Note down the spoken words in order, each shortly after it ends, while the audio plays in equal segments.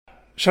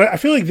I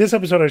feel like this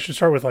episode I should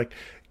start with like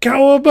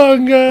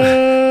Cowabunga.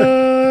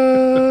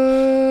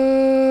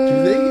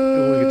 Do they?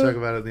 We can talk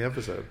about it in the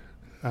episode.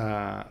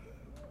 I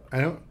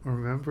don't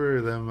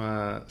remember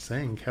them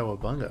saying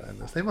Cowabunga in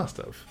this. They must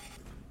have.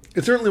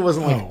 It certainly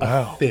wasn't like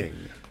a thing.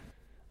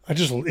 It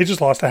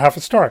just lost a half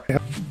a star. Yeah.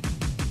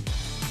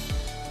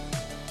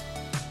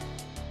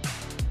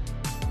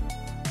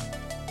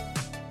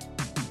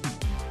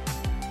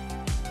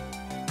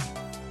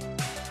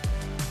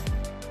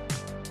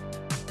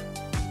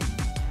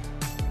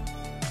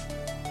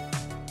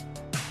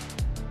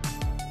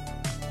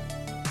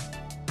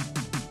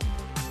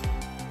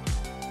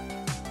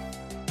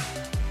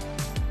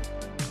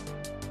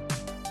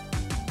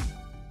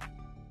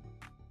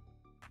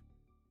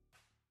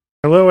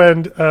 Hello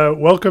and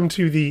welcome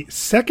to the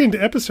second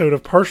episode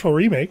of Partial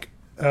Remake,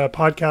 a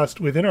podcast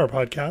within our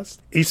podcast,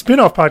 a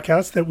spin-off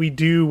podcast that we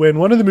do when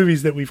one of the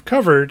movies that we've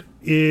covered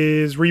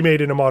is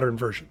remade in a modern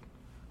version.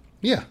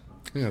 Yeah,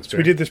 that's fair.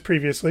 We did this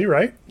previously,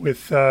 right,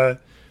 with the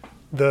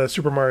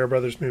Super Mario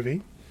Brothers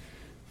movie.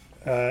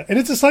 And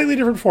it's a slightly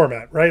different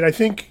format, right? I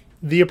think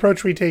the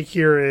approach we take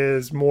here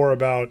is more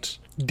about,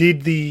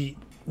 did the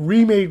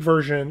remade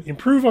version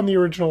improve on the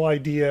original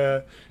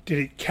idea? Did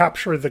it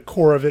capture the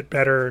core of it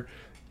better?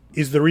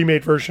 Is the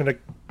remade version a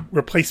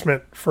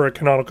replacement for a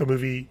canonical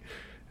movie,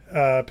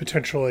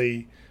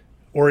 potentially,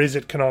 or is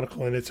it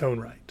canonical in its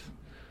own right?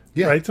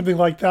 Yeah. Right? Something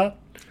like that?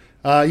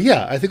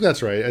 Yeah, I think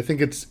that's right. I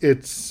think it's...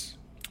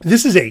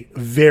 This is a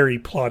very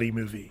plotty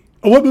movie.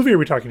 Oh, what movie are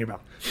we talking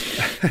about?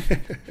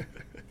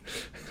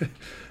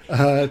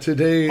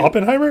 Today...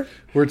 Oppenheimer?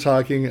 We're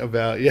talking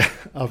about,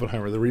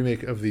 Oppenheimer, the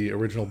remake of the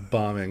original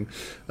bombing.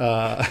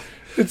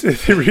 It's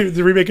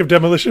the remake of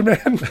Demolition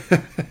Man.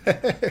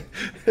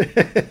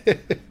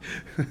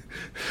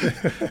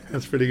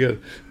 That's pretty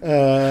good.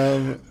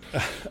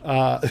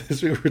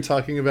 This week we're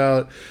talking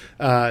about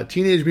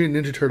Teenage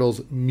Mutant Ninja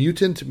Turtles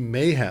Mutant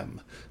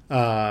Mayhem,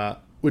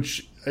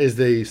 which is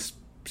the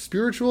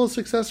spiritual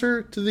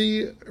successor to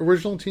the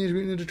original Teenage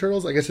Mutant Ninja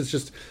Turtles. I guess it's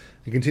just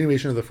a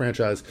continuation of the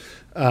franchise,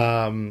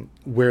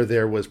 where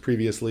there was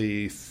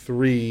previously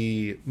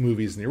 3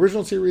 movies in the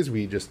original series.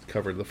 We just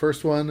covered the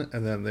first one,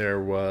 and then there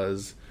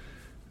was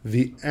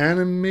the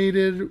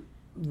animated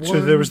one.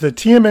 So there was the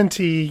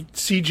TMNT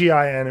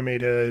CGI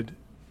animated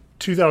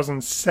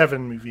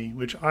 2007 movie,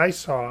 which I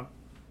saw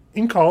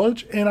in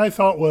college, and I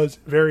thought was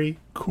very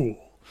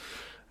cool.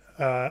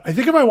 I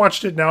think if I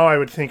watched it now, I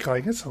would think,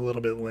 like, it's a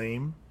little bit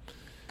lame.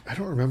 I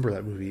don't remember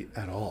that movie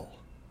at all.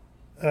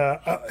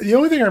 The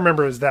only thing I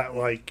remember is that,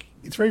 like,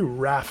 it's very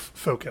RAF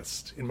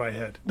focused in my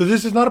head. But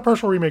this is not a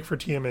partial remake for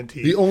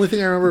TMNT. The only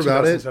thing I remember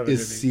about it is movie.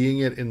 seeing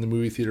it in the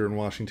movie theater in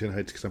Washington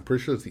Heights, because I'm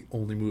pretty sure it's the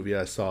only movie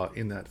I saw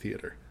in that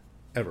theater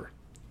ever.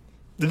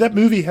 That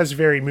movie has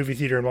very movie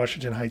theater in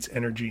Washington Heights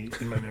energy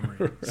in my memory.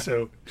 Right.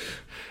 So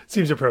it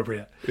seems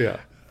appropriate.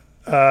 Yeah.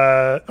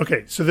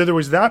 Okay, so there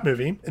was that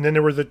movie, and then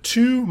there were the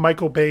 2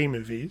 Michael Bay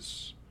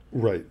movies.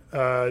 Right.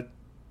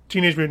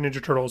 Teenage Mutant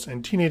Ninja Turtles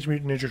and Teenage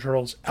Mutant Ninja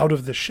Turtles Out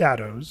of the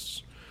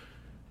Shadows.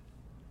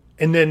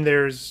 And then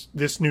there's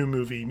this new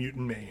movie,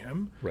 Mutant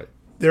Mayhem. Right.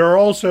 There are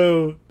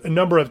also a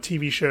number of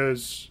TV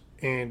shows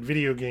and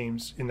video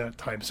games in that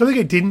time. Something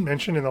I didn't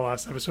mention in the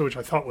last episode, which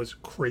I thought was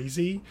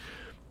crazy.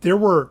 There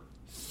were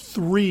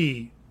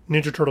 3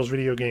 Ninja Turtles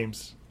video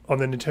games on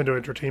the Nintendo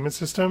Entertainment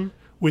System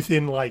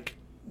within like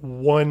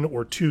 1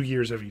 or 2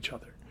 years of each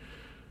other.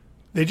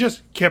 They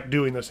just kept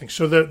doing those things.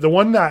 So the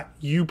one that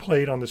you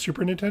played on the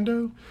Super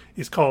Nintendo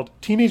is called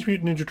Teenage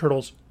Mutant Ninja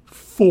Turtles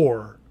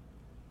 4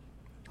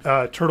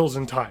 Turtles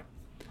in Time.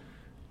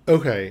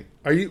 Okay.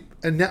 Are you...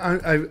 And now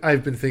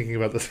I've been thinking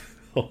about this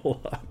a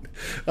whole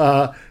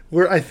lot.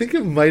 Where I think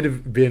it might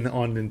have been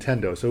on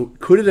Nintendo. So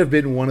could it have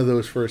been one of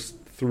those first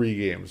 3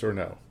 games or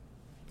no?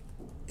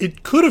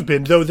 It could have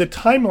been, though the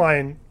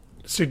timeline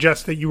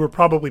suggests that you were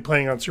probably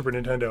playing on Super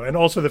Nintendo, and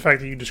also the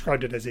fact that you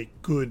described it as a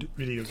good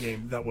video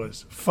game that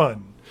was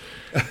fun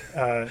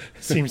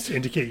seems to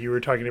indicate you were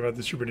talking about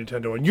the Super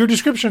Nintendo. And your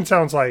description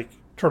sounds like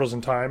Turtles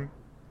in Time.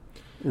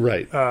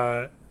 Right.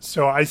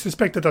 So I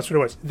suspect that that's what it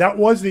was. That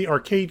was the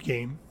arcade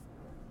game,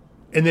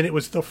 and then it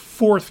was the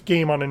 4th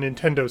game on a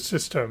Nintendo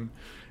system,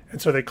 and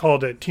so they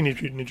called it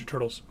Teenage Mutant Ninja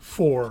Turtles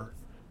 4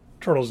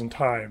 Turtles in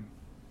Time.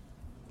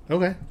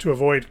 Okay. To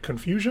avoid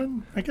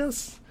confusion, I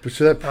guess.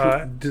 So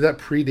that did that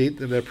predate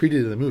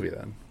the movie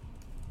then?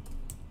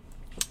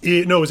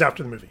 No, it was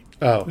after the movie.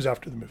 Oh. It was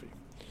after the movie.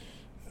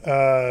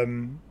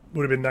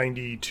 Would have been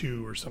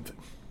 92 or something.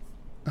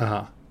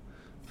 Uh-huh.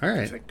 All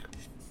right. I think.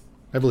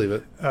 I believe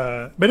it.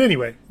 But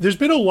anyway, there's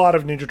been a lot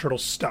of Ninja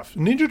Turtles stuff.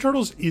 Ninja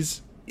Turtles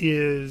is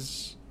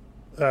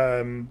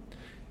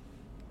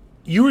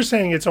you were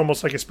saying it's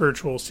almost like a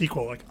spiritual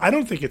sequel. Like, I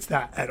don't think it's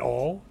that at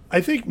all.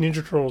 I think Ninja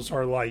Turtles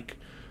are like,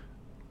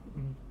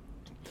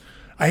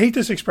 I hate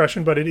this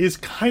expression, but it is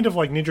kind of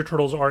like Ninja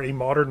Turtles are a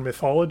modern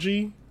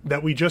mythology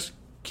that we just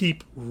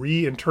keep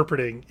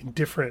reinterpreting in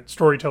different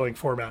storytelling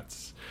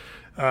formats.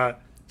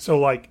 So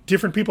like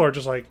different people are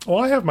just like, well,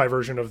 I have my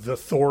version of the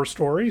Thor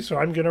story, so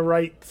I'm going to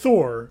write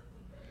Thor.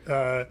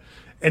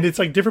 And it's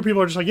like different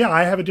people are just like, yeah,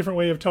 I have a different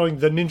way of telling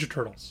the Ninja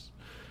Turtles.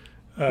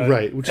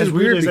 Right, which as is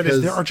weird as that because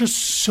is, there are just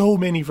so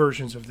many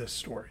versions of this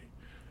story.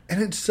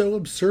 And it's so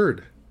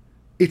absurd.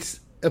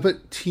 It's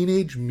about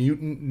Teenage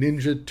Mutant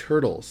Ninja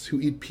Turtles who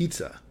eat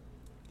pizza.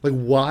 Like,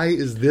 why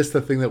is this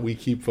the thing that we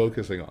keep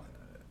focusing on?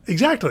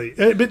 Exactly.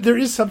 But there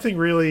is something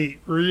really,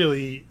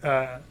 really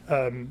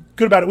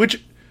good about it,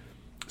 which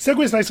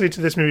segues nicely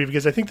into this movie,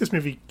 because I think this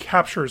movie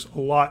captures a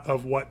lot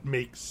of what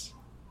makes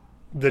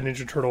the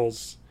Ninja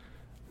Turtles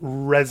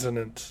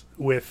resonant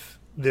with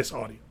this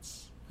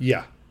audience.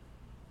 Yeah.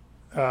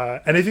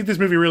 And I think this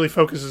movie really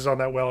focuses on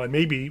that well, and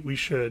maybe we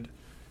should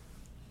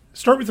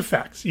start with the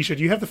facts.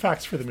 You have the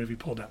facts for the movie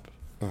pulled up.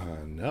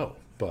 No,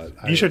 but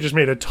I just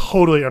made a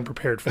totally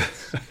unprepared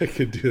face. I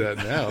could do that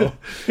now.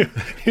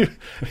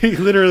 he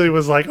literally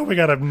was like, "Oh my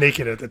god, I'm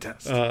naked at the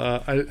test."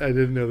 I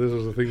didn't know this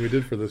was a thing we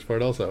did for this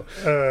part. Also,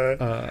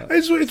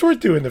 it's worth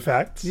doing the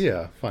facts.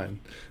 Yeah, fine.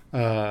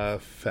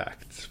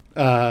 Facts.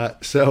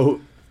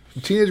 So,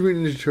 Teenage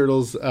Mutant Ninja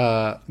Turtles: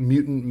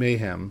 Mutant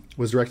Mayhem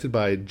was directed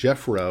by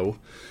Jeff Rowe,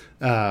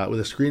 with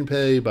a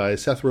screenplay by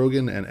Seth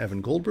Rogen and Evan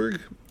Goldberg.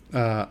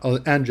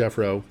 And Jeff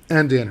Rowe,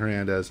 and Dan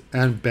Hernandez,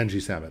 and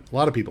Benji Samit. A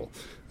lot of people.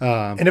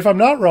 And if I'm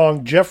not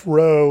wrong, Jeff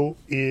Rowe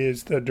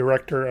is the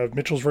director of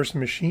Mitchell's vs. the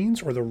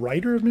Machines, or the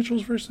writer of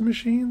Mitchell's vs. the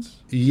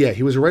Machines? Yeah,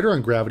 he was a writer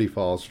on Gravity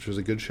Falls, which was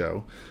a good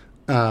show.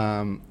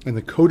 And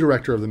the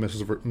co-director of the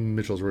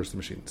Mitchell's vs. the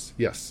Machines.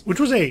 Yes. Which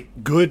was a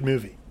good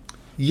movie.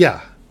 Yeah.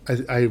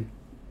 I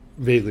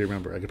vaguely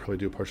remember. I could probably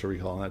do a partial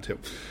recall on that, too.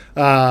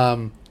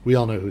 We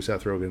all know who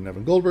Seth Rogen and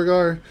Evan Goldberg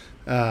are.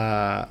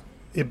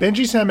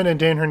 Benji Salmon and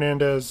Dan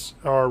Hernandez,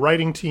 our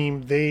writing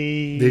team,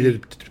 they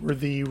were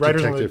the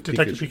writers on the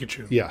Detective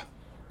Pikachu. Yeah.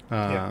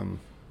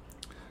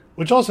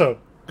 Which also,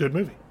 good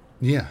movie.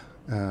 Yeah.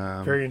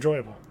 Very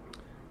enjoyable.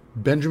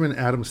 Benjamin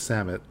Adam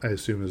Samit, I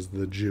assume, is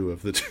the Jew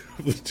of the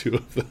two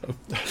of them.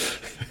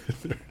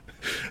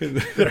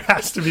 There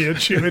has to be a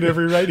Jew in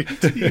every writing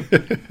team.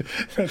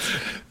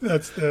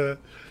 That's the...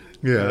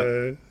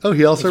 Yeah.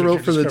 He also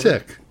wrote for The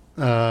Tick,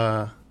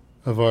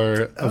 of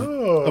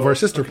our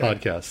sister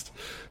podcast.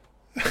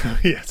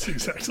 Yes,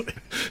 exactly.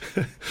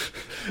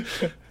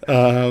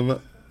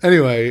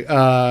 Anyway,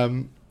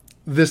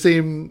 the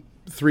same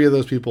three of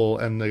those people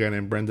and a guy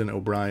named Brendan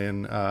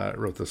O'Brien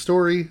wrote the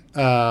story.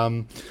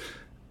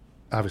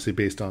 Obviously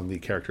based on the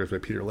characters by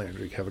Peter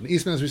Landry, Kevin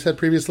Eastman, as we said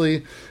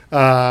previously.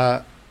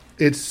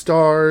 It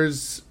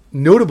stars,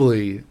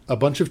 notably, a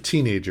bunch of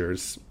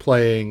teenagers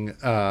playing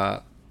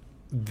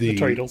the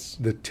Turtles.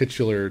 The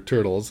titular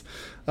turtles.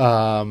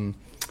 Ayo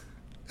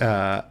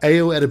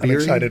Edebiri. I'm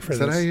excited for Is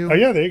this. That how you... Oh,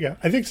 yeah, there you go.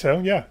 I think so,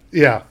 yeah.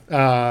 Yeah,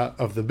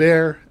 of the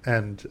bear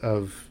and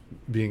of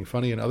being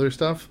funny and other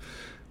stuff.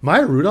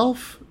 Maya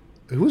Rudolph?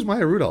 Who was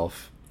Maya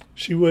Rudolph?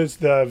 She was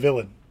the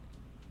villain.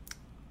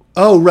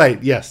 Oh,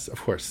 right. Yes,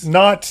 of course.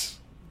 Not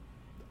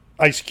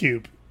Ice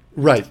Cube.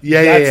 Right.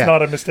 Yeah, That's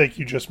not a mistake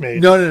you just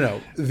made. No.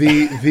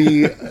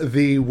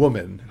 The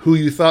woman who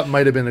you thought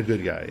might have been a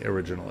good guy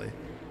originally.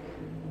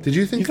 Did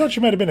you think... You thought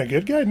she might have been a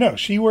good guy? No,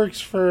 she works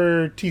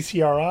for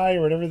TCRI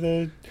or whatever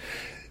the...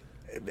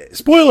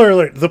 Spoiler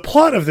alert, the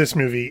plot of this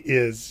movie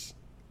is...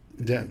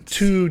 dense.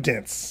 Too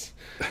dense.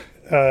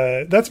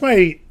 That's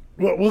my...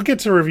 Well, we'll get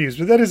to reviews,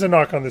 but that is a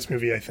knock on this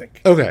movie, I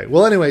think. Okay,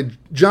 well, anyway,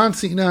 John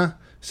Cena,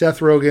 Seth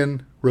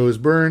Rogen, Rose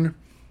Byrne,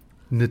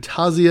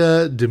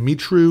 Natasha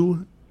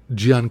Dimitru,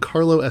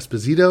 Giancarlo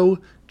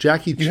Esposito,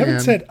 Jackie Chan... You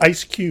haven't said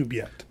Ice Cube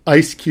yet.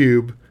 Ice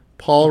Cube,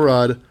 Paul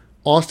Rudd,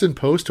 Austin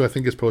Post, who I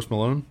think is Post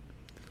Malone.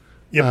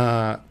 Yep.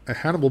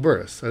 Hannibal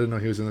Buress. I didn't know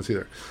he was in this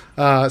either.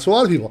 So a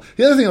lot of people.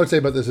 The other thing I would say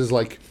about this is,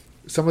 like,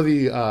 some of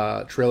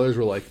the trailers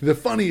were like the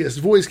funniest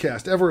voice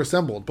cast ever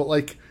assembled, but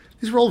like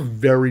these were all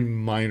very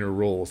minor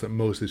roles that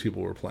most of these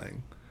people were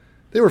playing.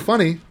 They were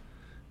funny,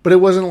 but it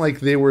wasn't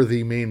like they were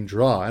the main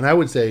draw. And I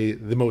would say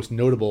the most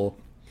notable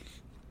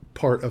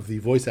part of the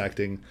voice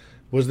acting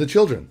was the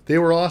children. They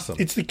were awesome.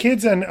 It's the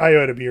kids and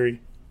Ayo Edebiri.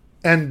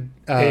 And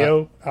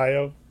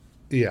Ayo.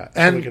 Yeah,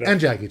 and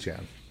Jackie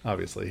Chan.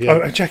 Obviously.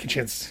 Jackie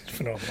Chan's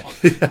phenomenal.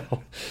 Yeah.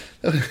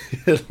 He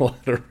had a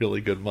lot of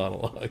really good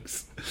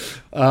monologues.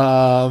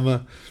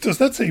 Does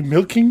that say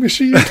milking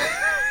machine?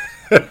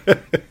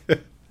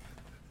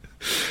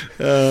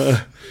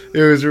 It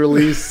was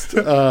released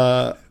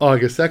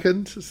August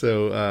 2nd,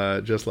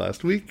 so just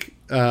last week.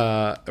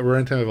 A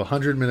running time of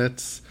 100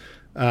 minutes,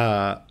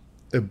 a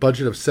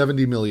budget of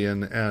 $70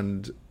 million,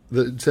 and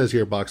it says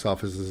here box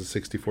office is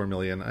 $64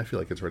 million. I feel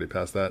like it's already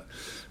past that.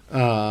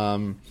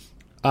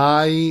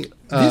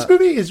 This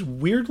movie is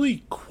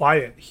weirdly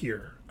quiet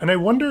here, and I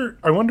wonder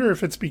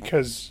if it's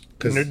because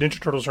the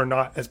Ninja Turtles are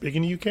not as big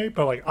in the UK.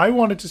 But like, I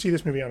wanted to see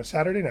this movie on a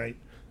Saturday night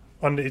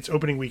on its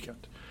opening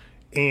weekend,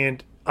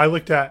 and I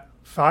looked at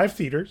 5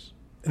 theaters,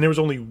 and there was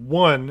only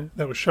one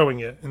that was showing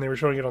it, and they were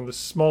showing it on the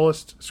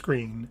smallest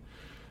screen,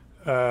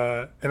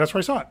 and that's where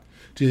I saw it.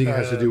 Do you think it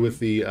has to do with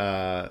the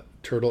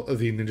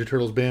Ninja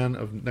Turtles ban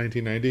of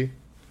 1990?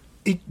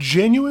 It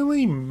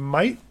genuinely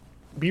might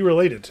be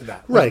related to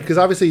that, right? Because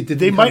obviously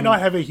they might not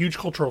have a huge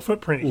cultural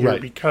footprint here,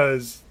 right,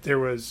 because there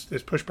was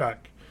this pushback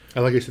I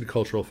like you said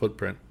cultural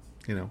footprint.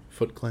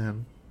 Foot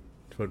Clan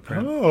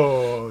footprint.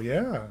 Oh,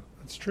 yeah,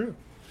 that's true.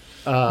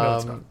 No,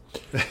 it's not.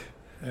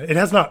 It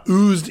has not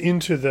oozed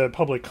into the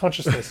public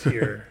consciousness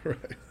here.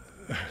 Right.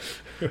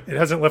 It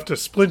hasn't left a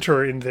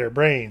splinter in their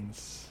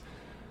brains.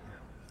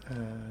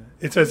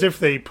 It's as if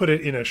they put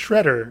it in a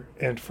shredder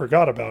and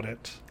forgot about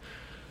it.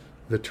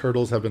 The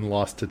turtles have been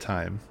lost to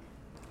time.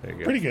 There you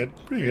go. Pretty good.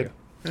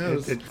 Yeah,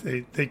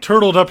 They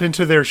turtled up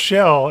into their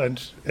shell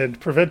and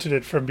prevented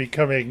it from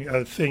becoming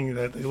a thing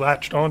that they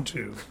latched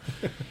onto.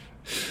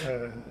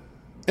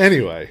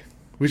 Anyway,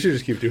 we should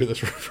just keep doing this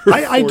for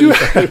I do.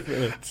 45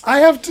 minutes. I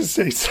have to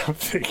say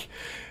something.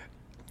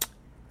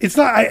 It's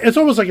not. It's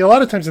almost like a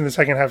lot of times in the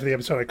second half of the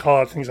episode, I call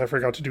out things I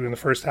forgot to do in the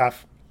first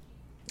half.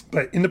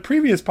 But in the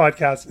previous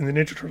podcast, in the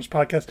Ninja Turtles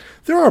podcast,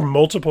 there are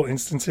multiple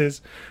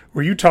instances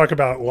where you talk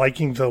about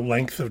liking the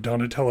length of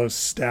Donatello's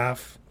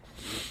staff.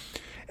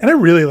 And I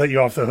really let you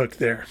off the hook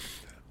there.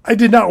 I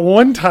did not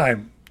one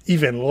time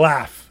even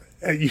laugh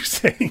at you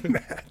saying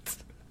that.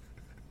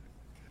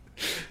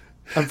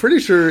 I'm pretty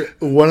sure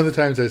one of the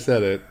times I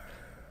said it,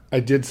 I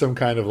did some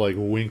kind of like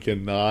wink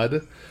and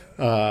nod.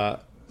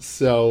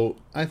 So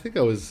I think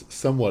I was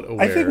somewhat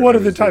aware. I think one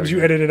of the times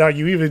you edited out,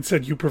 you even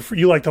said you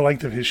like the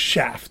length of his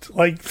shaft.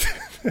 Like,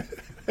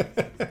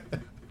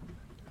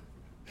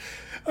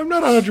 I'm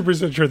not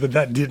 100% sure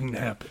that didn't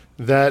happen.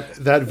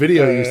 That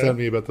video you sent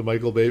me about the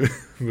Michael Bay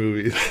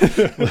movies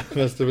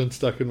must have been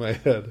stuck in my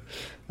head.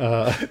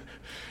 The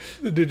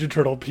Ninja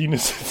Turtle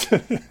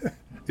penises.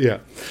 Yeah.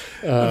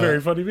 A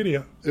very funny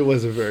video. It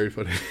was a very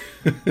funny.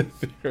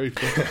 Very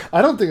funny.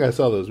 I don't think I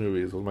saw those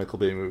movies, those Michael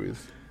Bay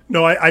movies.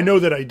 No, I know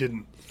that I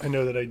didn't.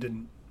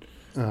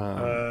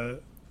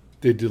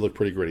 They do look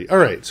pretty gritty. All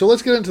right, so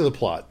let's get into the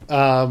plot.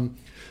 The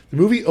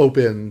movie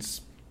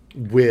opens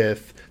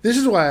with... This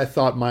is why I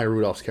thought Maya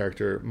Rudolph's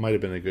character might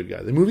have been a good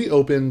guy. The movie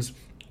opens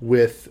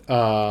with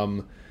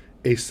a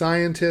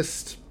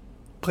scientist...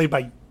 Played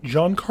by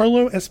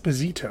Giancarlo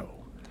Esposito.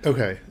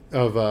 Okay.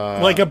 Of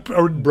like a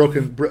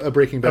Breaking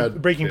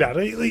Bad. Breaking Bad.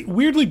 Like,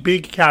 weirdly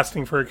big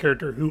casting for a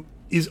character who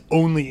is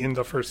only in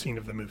the first scene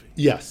of the movie.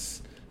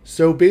 Yes.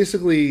 So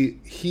basically,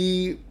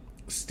 he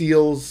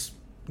steals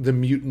the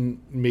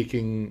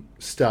mutant-making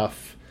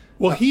stuff.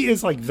 Well, he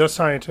is like the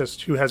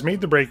scientist who has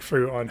made the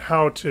breakthrough on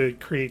how to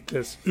create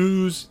this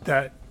ooze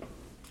that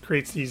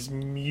creates these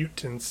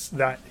mutants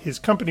that his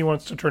company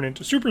wants to turn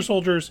into super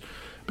soldiers,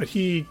 but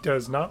he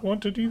does not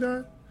want to do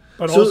that.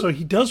 But also,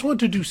 he does want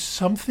to do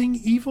something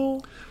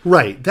evil.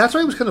 Right. That's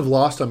why it was kind of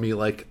lost on me.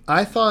 Like,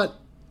 I thought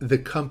the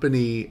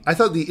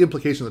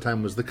implication at the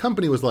time was the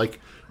company was like,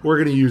 we're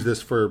going to use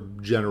this for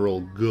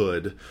general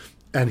good,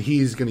 and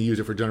he's going to use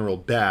it for general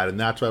bad, and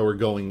that's why we're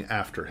going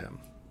after him.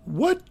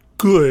 What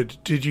good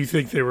did you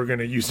think they were going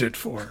to use it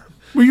for?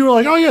 Well, you were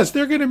like, oh, yes,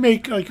 they're going to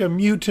make like a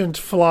mutant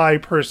fly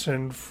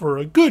person for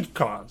a good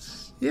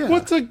cause. Yeah.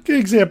 What's an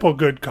example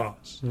good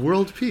cause?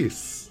 World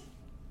peace.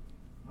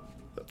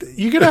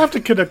 You're going to have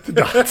to connect the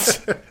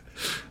dots.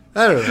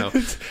 I don't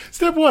know.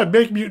 Step 1,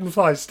 make mutant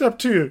flies. Step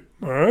 2,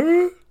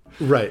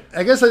 Right.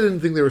 I guess I didn't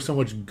think they were so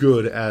much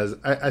good as...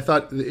 I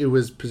thought it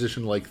was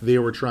positioned like they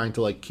were trying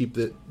to like keep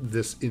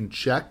this in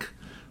check,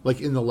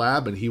 like in the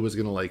lab, and he was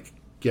going to like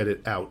get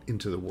it out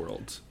into the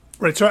world.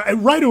 Right. So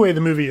right away,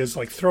 the movie is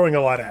like throwing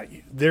a lot at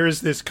you.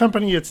 There's this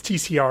company, it's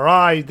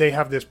TCRI. They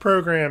have this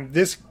program.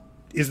 This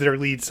is their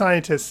lead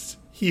scientist.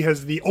 He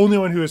has the only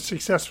one who has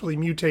successfully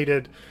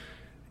mutated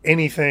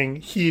anything.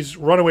 He's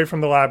run away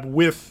from the lab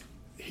with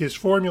his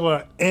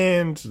formula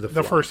and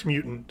the first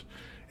mutant.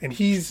 And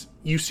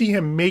you see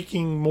him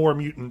making more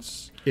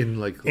mutants in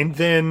like and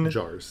then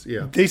jars.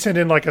 Yeah. They send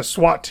in like a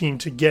SWAT team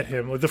to get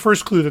him. Like, the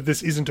first clue that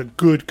this isn't a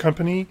good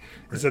company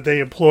is that they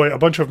employ a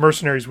bunch of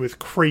mercenaries with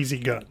crazy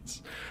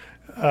guns.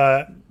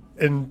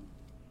 And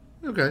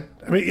okay.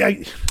 I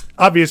mean,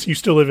 obvious you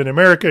still live in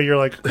America. You're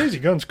like, crazy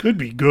guns could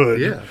be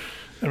good. Yeah.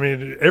 I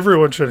mean,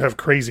 everyone should have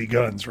crazy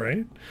guns,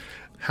 right?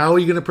 How are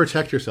you going to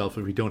protect yourself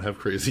if you don't have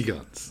crazy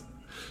guns?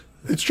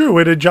 It's true.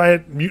 When a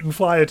giant mutant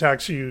fly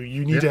attacks you,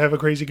 you need to have a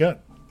crazy gun.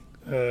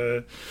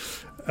 Yeah.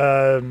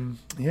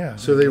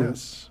 So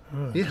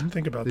I didn't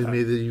think about that.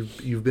 Maybe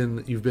you've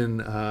been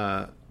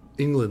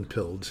England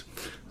pilled.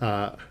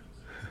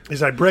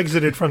 As I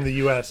Brexited from the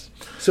U.S.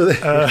 So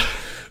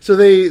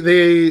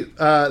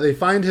they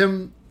find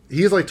him.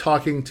 He's like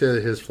talking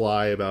to his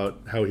fly about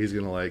how he's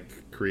gonna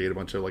like create a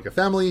bunch of like a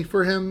family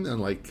for him,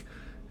 and like,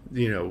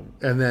 you know,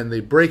 and then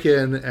they break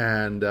in,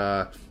 and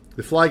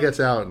the fly gets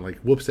out and like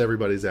whoops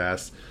everybody's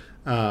ass,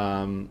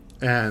 and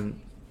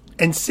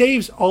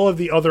saves all of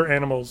the other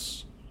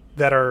animals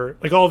that are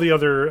like all the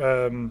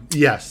other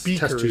beakers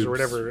test tubes or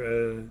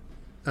whatever.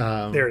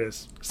 There it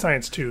is,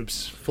 science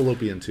tubes,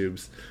 fallopian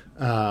tubes,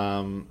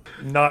 not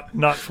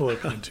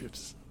fallopian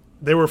tubes.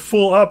 They were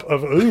full up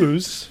of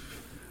ooze,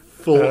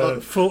 full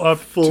up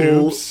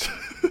tubes,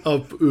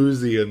 up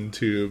Oozian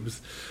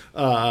tubes.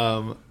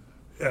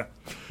 Yeah.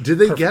 Did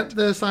they get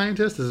the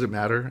scientist? Does it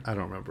matter? I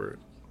don't remember.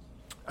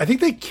 I think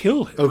they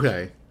kill him.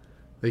 Okay,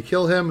 they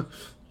kill him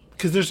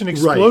because there's an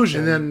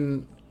explosion, right.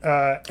 And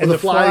then and the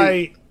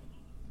fly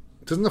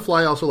Doesn't the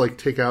Fly also like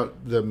take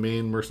out the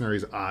main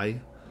mercenary's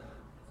eye?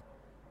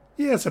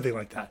 Yeah, something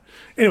like that.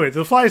 Anyway,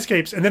 the Fly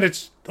escapes, and then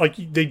it's like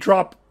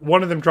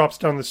one of them drops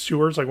down the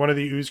sewers, like one of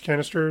the ooze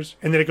canisters,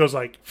 and then it goes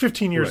like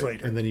 15 years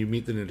later. And then you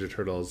meet the Ninja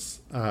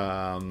Turtles,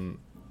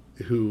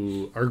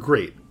 who are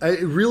great.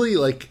 Really,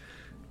 like,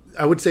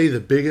 I would say the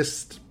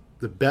best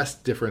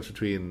difference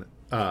between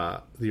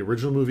the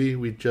original movie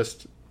we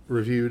just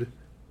reviewed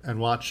and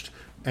watched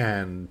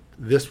and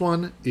this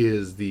one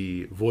is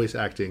the voice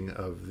acting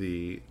of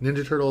the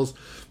Ninja Turtles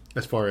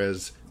as far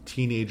as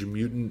Teenage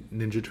Mutant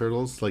Ninja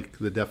Turtles, like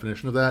the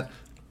definition of that.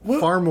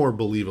 Far more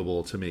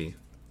believable to me.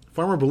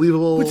 Far more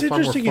believable, far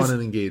more fun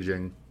and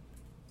engaging.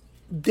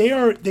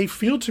 They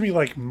feel to me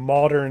like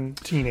modern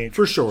teenagers.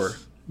 For sure.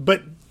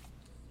 But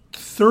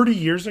 30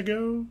 years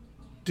ago,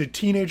 did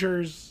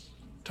teenagers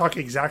talk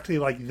exactly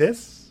like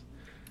this?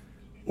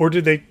 Or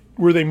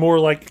were they more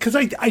like... Because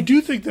I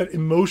do think that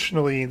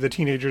emotionally the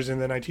teenagers in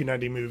the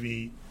 1990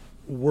 movie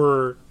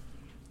were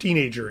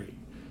teenagery.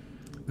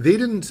 They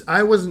didn't...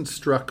 I wasn't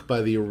struck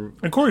by the...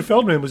 And Corey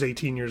Feldman was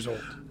 18 years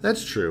old.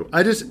 That's true.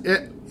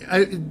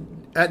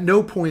 At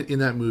no point in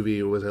that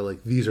movie was I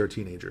like, these are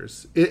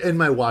teenagers. In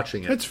my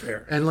watching it. That's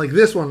fair. And like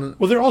this one...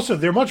 Well,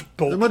 they're much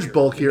bulkier. They're much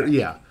bulkier,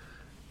 yeah.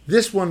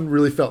 This one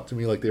really felt to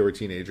me like they were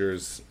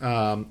teenagers.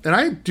 And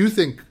I do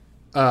think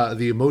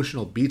the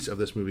emotional beats of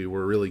this movie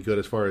were really good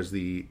as far as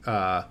the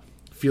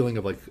feeling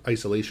of like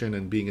isolation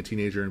and being a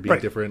teenager and being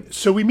different.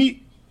 So we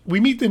meet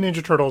the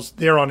Ninja Turtles.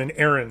 They're on an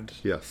errand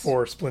yes.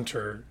 for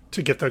Splinter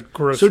to get the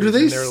groceries. So do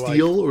they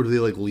steal or do they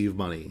like leave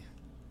money?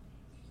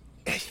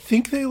 I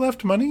think they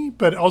left money,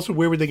 but also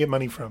where would they get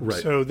money from?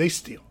 Right. So they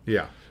steal.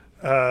 Yeah.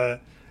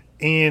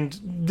 And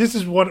this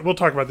is what we'll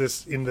talk about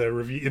this in the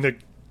review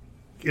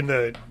in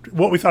the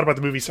what we thought about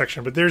the movie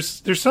section. But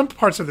there's some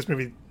parts of this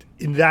movie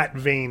in that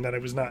vein that I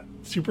was not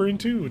super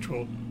into, which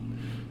we'll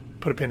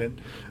put a pin in.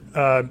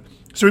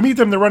 So we meet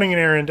them. They're running an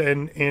errand,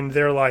 and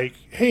they're like,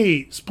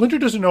 "Hey, Splinter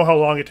doesn't know how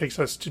long it takes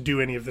us to do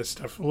any of this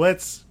stuff.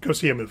 Let's go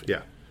see a movie."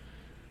 Yeah.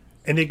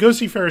 And they go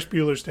see Ferris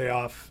Bueller's Day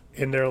Off.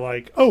 And they're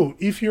like, "Oh,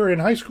 if you're in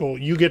high school,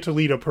 you get to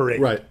lead a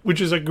parade," right?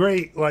 Which is a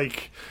great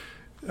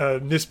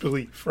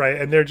misbelief, right?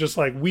 And they're just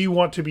like, "We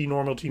want to be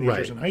normal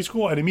teenagers in high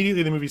school," and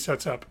immediately the movie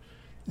sets up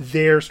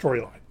their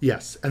storyline.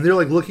 Yes, and they're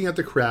like looking at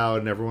the crowd,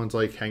 and everyone's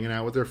like hanging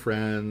out with their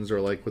friends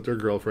or like with their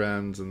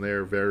girlfriends, and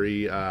they're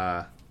very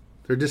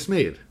they're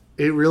dismayed.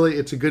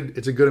 It's a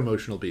good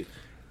emotional beat.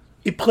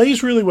 It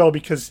plays really well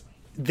because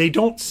they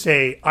don't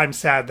say, "I'm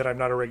sad that I'm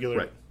not a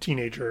regular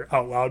teenager"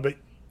 out loud, but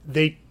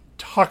they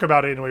talk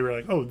about it in a way where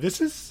like, oh,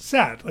 this is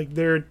sad. Like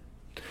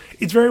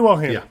it's very well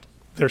handled. Yeah.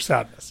 Their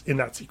sadness in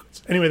that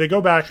sequence. Anyway, they go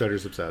back.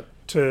 Shredder's upset.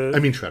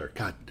 Shredder.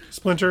 God.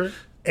 Splinter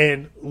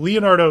and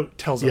Leonardo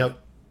tells them.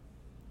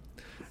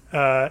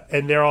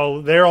 And they're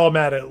all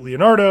mad at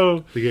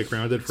Leonardo. They get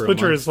grounded for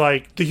Splinter a month. is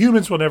like, the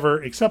humans will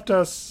never accept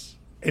us.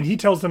 And he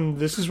tells them,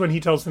 this is when he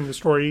tells them the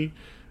story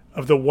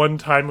of the one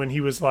time when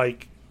he was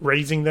like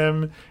raising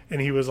them. And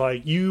he was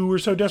like, you were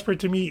so desperate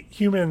to meet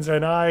humans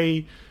and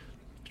I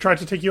tried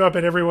to take you up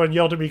and everyone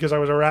yelled at me because I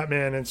was a rat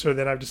man, and so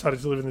then I've decided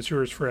to live in the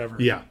sewers forever.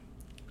 Yeah.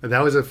 And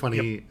that was a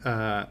funny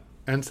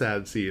and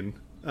sad scene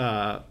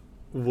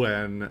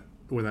when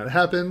that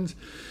happened.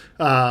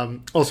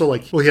 Also,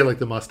 like, he had like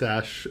the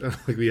mustache and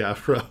like the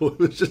afro. It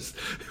was just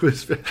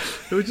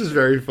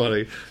very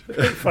funny.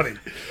 Very funny.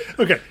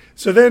 Okay,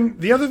 so then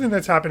the other thing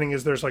that's happening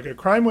is there's like a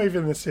crime wave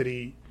in the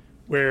city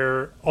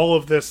where all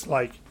of this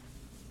like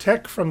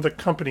tech from the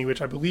company,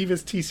 which I believe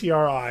is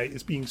TCRI,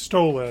 is being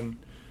stolen.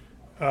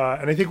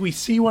 And I think we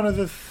see one of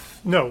the...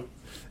 we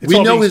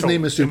know his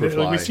name is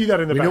Superfly. We see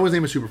that in the back. We know his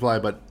name is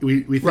Superfly, but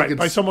we think it's...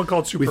 by someone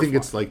called Superfly. We think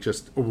it's like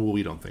just... Well,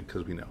 we don't think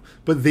because we know.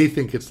 But they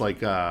think it's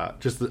like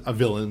just a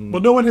villain.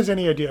 Well, no one has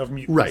any idea of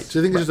mutants. Right, so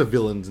I think it's just a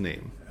villain's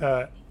name.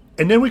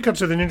 And then we cut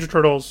to the Ninja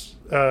Turtles.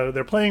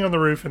 They're playing on the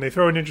roof, and they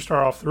throw a Ninja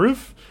Star off the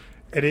roof,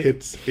 and it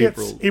hits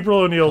April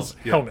O'Neil's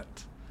helmet.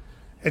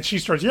 And she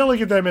starts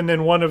yelling at them, and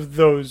then one of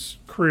those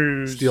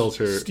crews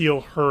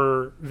steal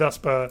her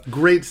Vespa.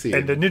 Great scene.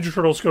 And the Ninja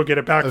Turtles go get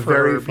it back for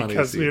her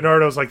because scene.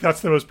 Leonardo's like,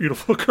 that's the most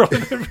beautiful girl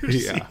I've ever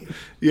seen.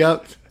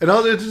 Yep. And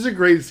it's just a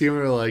great scene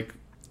where like,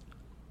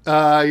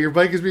 your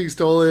bike is being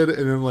stolen,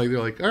 and then like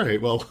they're like, all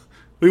right, well,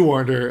 we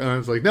warned her, and I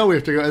was like, no, we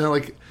have to go. And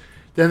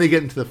then they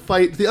get into the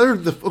fight.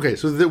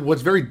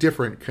 What's very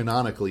different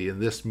canonically in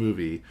this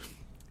movie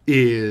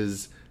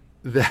is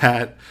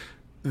that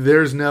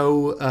there's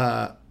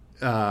no.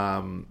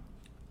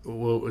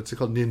 What's it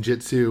called?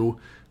 Ninjutsu.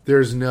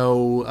 There's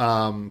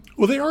no.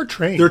 Well, they are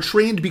trained. They're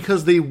trained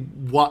because they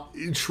want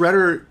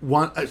Shredder.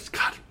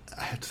 God,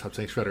 I have to stop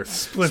saying Shredder.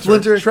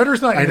 Splinter.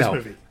 Shredder's not in this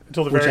movie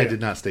until the very end. Which I did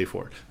not stay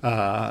for.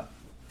 I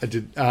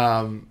did.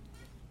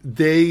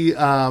 They.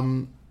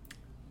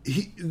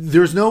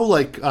 There's no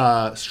like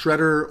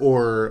Shredder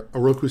or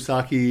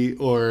Orokusaki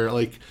or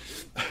like.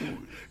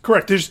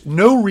 Correct. There's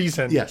no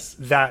reason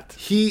that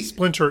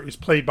Splinter is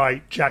played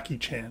by Jackie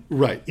Chan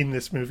in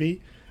this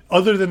movie,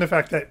 other than the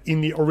fact that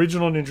in the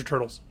original Ninja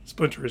Turtles,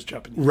 Splinter is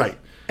Japanese. Right.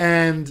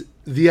 And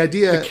the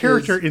idea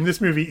character in this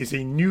movie is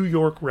a New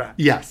York rat.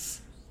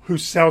 Yes. who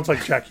sounds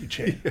like Jackie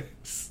Chan.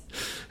 Yes.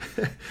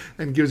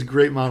 And gives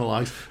great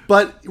monologues.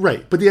 But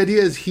the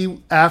idea is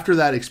after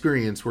that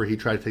experience where he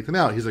tried to take them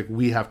out, he's like,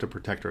 we have to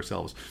protect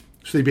ourselves.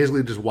 So they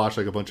basically just watch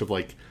like a bunch of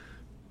like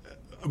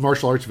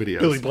martial arts videos.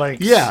 Billy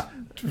Blank's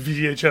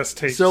VHS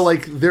tapes. So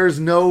like there's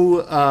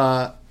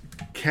no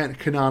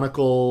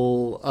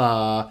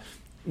canonical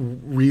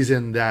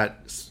reason that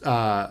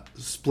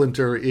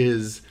Splinter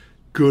is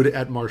good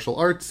at martial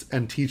arts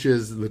and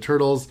teaches the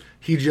turtles.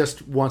 He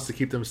just wants to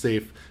keep them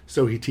safe,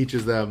 so he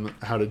teaches them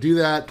how to do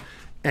that.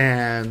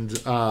 And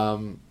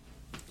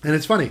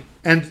it's funny.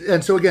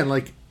 And so again,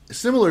 like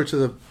similar to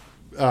the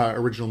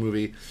original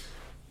movie,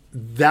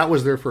 that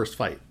was their first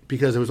fight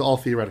because it was all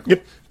theoretical.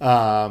 Yep.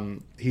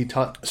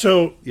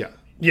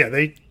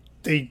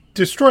 They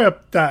destroy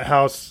up that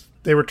house.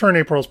 They return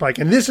April's bike,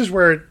 and this is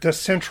where the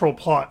central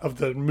plot of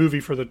the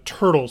movie for the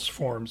Turtles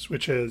forms,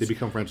 which is they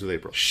become friends with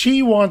April.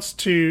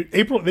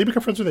 They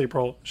become friends with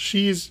April.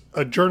 She's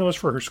a journalist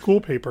for her school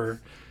paper.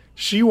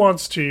 She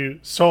wants to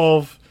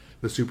solve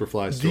the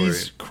Superfly story,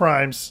 these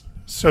crimes,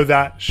 so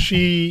that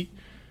she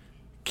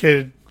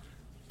could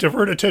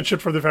divert attention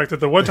from the fact that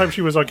the one time she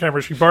was on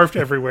camera, she barfed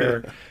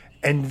everywhere.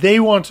 And they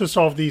want to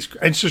solve these,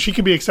 and so she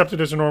can be accepted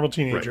as a normal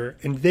teenager,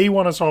 and they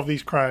want to solve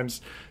these crimes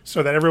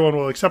so that everyone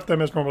will accept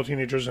them as normal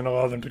teenagers and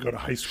allow them to go to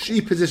high school. She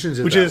positions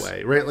it that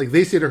way, right? Like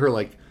they say to her,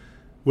 like,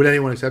 "Would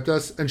anyone accept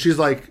us?" And she's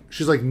like,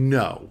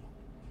 "No.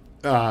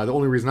 The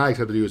only reason I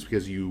accepted you is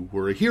because you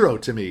were a hero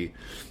to me,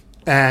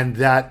 and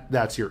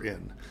that's your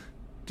in."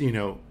 You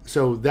know,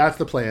 so that's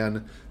the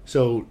plan.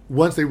 So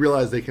once they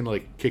realize they can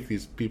like kick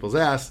these people's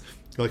ass,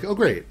 they're like, "Oh,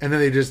 great!" And then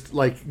they just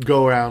like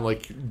go around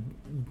like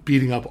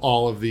beating up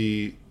all of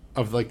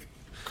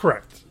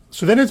correct.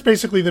 So then it's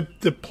basically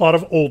the plot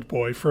of Old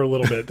Boy for a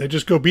little bit. They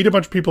just go beat a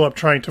bunch of people up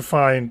trying to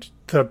find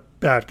the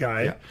bad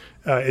guy.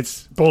 Yeah.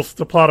 It's both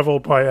the plot of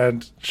Old Boy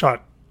and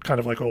shot kind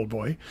of like Old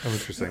Boy. Oh,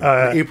 interesting.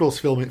 April's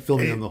filming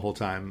them the whole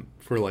time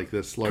for like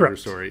this larger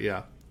correct. Story.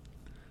 Yeah.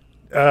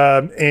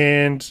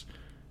 And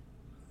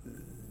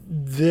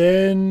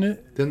then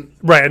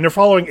right, and they're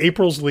following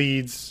April's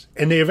leads,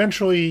 and they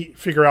eventually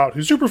figure out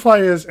who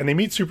Superfly is, and they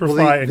meet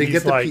Superfly, and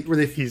he's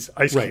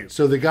Ice Cube. Right.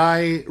 So the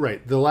guy,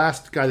 the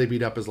last guy they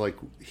beat up is like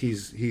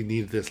he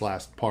needed this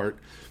last part,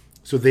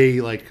 so they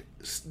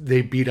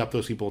beat up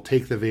those people,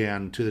 take the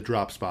van to the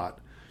drop spot,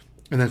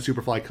 and then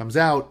Superfly comes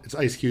out. It's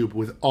Ice Cube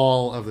with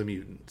all of the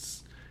mutants.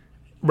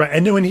 Right,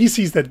 and then when he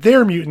sees that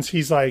they're mutants,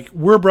 he's like,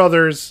 "We're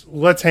brothers.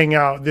 Let's hang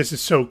out. This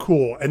is so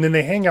cool." And then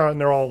they hang out, and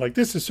they're all like,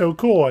 "This is so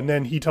cool." And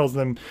then he tells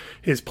them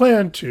his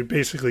plan to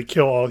basically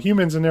kill all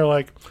humans, and they're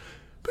like,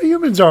 "But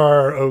humans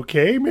are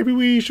okay. Maybe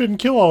we shouldn't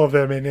kill all of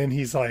them." And then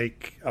he's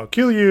like, "I'll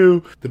kill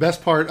you." The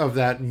best part of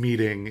that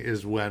meeting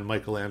is when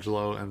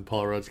Michelangelo and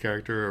Paul Rudd's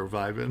character are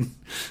vibing.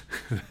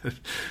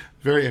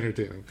 Very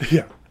entertaining.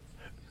 Yeah.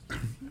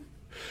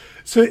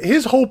 So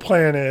his whole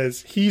plan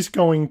is he's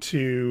going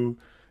to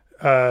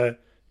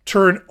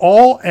turn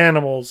all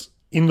animals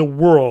in the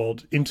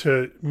world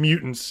into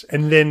mutants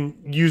and then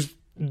use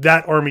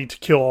that army to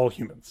kill all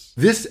humans.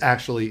 This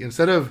actually,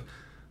 instead of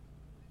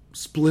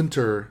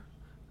Splinter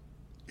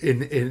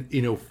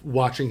in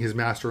watching his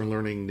master and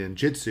learning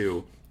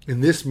ninjutsu,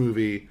 in this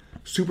movie,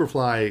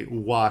 Superfly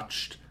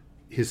watched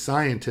his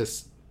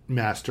scientist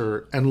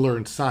master and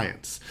learned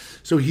science.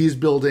 So he's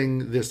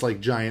building this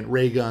like giant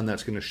ray gun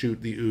that's going to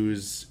shoot the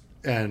ooze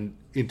and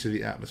into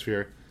the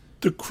atmosphere.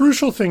 The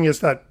crucial thing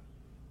is that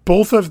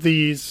both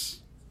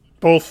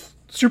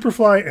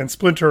Superfly and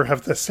Splinter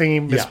have the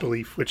same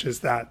misbelief, which is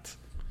that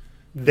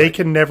they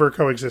can never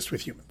coexist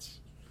with humans.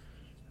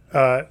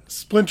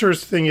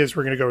 Splinter's thing is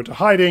we're going to go into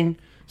hiding.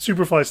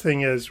 Superfly's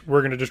thing is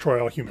we're going to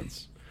destroy all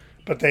humans.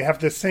 But they have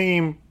the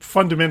same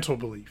fundamental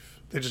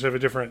belief. They just have a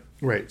different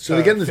right. So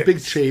they get in this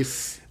big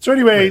chase. So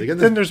anyway,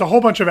 then there's a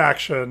whole bunch of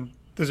action.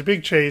 There's a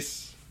big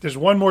chase. There's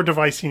one more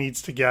device he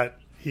needs to get.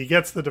 He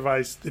gets the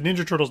device. The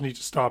Ninja Turtles need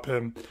to stop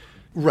him.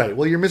 Right.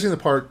 Well, you're missing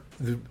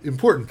the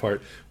important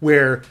part,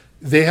 where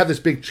they have this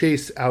big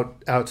chase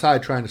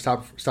outside trying to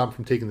stop him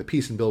from taking the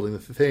piece and building the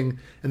thing,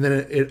 and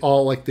then it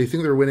all like they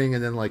think they're winning,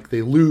 and then like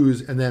they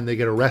lose, and then they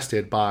get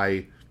arrested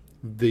by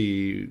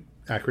the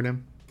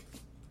acronym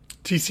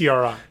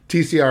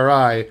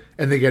TCRI,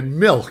 and they get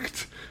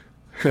milked.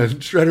 And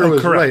Shredder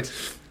was correct.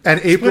 Right. And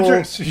April,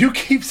 Splinter, so you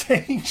keep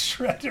saying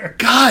Shredder.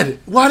 God,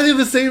 why do they have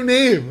the same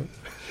name?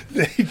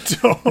 They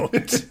don't.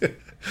 It's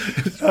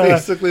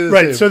basically the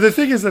right. same. So the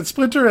thing is that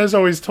Splinter has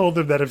always told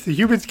them that if the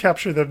humans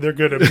capture them, they're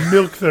going to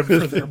milk them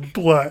for their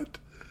blood.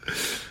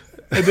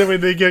 And then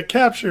when they get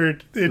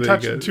captured, they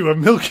attach them to a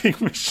milking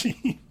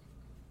machine.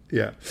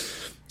 Yeah.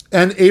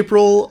 And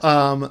April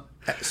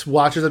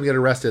watches them get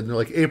arrested, and they're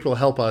like, "April,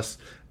 help us."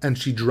 And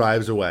she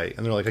drives away.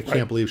 And they're like, "I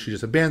can't believe she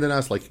just abandoned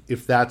us. Like,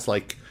 if that's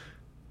like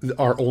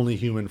our only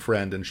human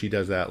friend and she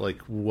does that, like,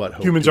 what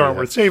hope humans aren't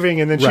worth saving."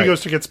 And then she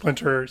goes to get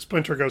Splinter.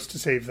 Splinter goes to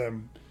save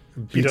them.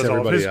 He does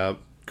all of his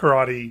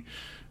karate,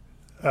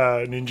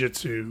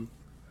 ninjutsu.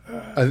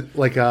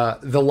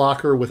 The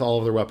locker with all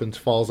of their weapons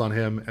falls on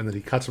him, and then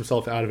he cuts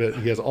himself out of it.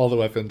 He has all the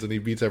weapons, and he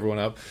beats everyone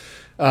up.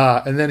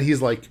 And then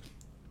he's like,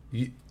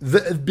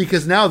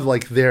 Because now,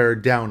 like, they're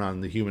down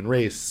on the human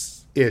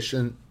race ish,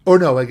 or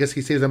no, I guess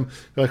he saves them.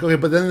 They're like, okay,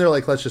 but then they're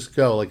like, let's just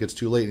go. Like, it's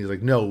too late. And he's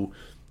like, no,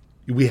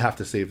 we have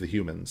to save the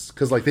humans,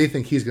 because like they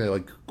think he's going to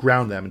like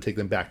ground them and take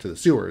them back to the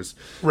sewers.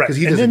 Right,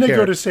 and then they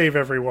go to save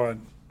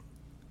everyone.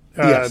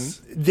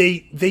 Yes.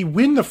 They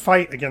win the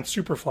fight against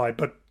Superfly,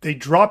 but they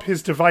drop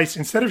his device.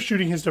 Instead of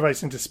shooting his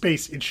device into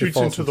space, it shoots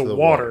into the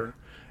water.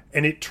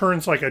 And it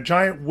turns like a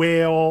giant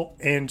whale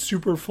and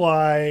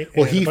Superfly.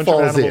 Well, he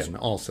falls in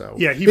also.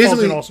 Yeah, he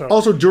falls in also.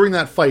 Also, during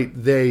that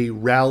fight, they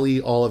rally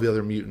all of the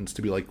other mutants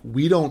to be like,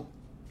 we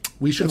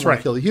shouldn't want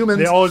to kill the humans.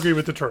 They all agree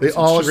with the Turtles. They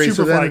all agree.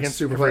 Superfly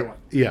against everyone.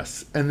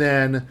 Yes. And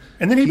then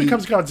he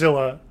becomes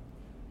Godzilla.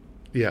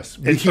 Yes.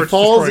 He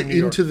falls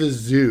into the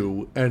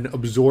zoo and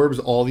absorbs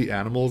all the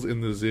animals in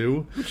the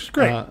zoo.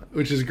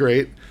 Which is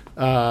great.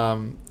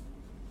 And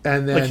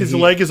then like his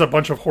leg is a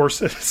bunch of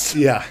horses.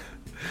 Yeah.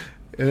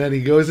 And then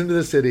he goes into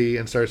the city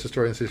and starts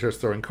destroying the city, starts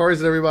throwing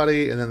cars at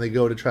everybody, and then they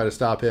go to try to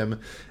stop him.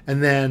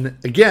 And then,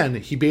 again,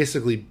 he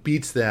basically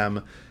beats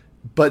them,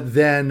 but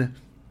then...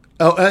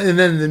 Oh, and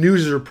then the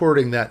news is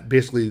reporting that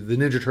basically the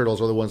Ninja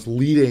Turtles are the ones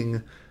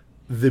leading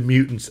the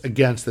mutants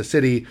against the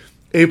city.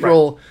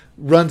 April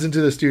runs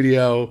into the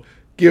studio,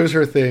 gives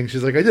her thing.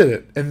 She's like, I did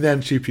it. And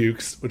then she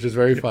pukes, which is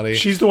very funny.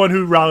 She's the one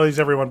who rallies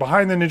everyone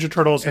behind the Ninja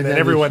Turtles, and then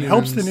everyone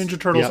helps the Ninja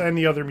Turtles and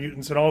the other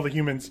mutants, and all the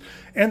humans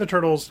and the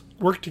Turtles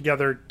work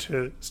together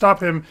to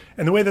stop him.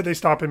 And the way that they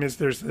stop him is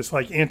there's this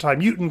like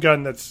anti-mutant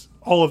gun that's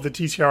all of the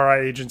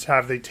TCRI agents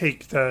have. They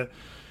take the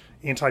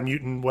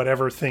anti-mutant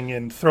whatever thing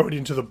and throw it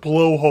into the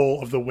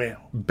blowhole of the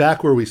whale.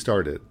 Back where we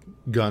started,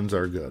 guns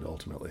are good,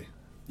 ultimately.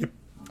 Yep.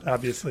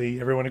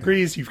 Obviously, everyone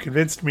agrees. You've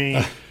convinced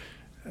me.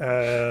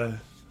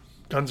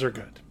 Guns are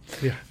good.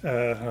 Yeah.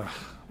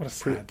 What a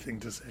sad thing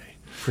to say.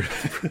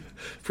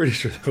 Pretty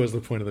sure that was the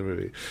point of the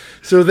movie.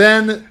 So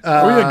then...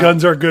 are we a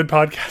Guns Are Good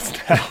podcast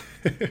now?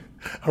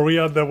 Are we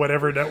on the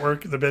whatever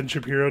network, the Ben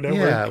Shapiro network?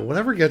 Yeah,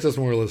 whatever gets us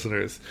more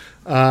listeners.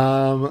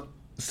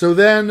 So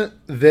then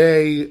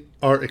they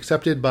are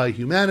accepted by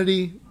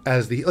humanity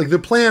as the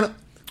plan...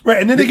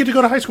 Right, and then they get to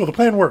go to high school. The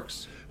plan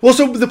works. Well,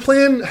 so the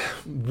plan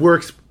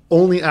works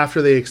only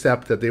after they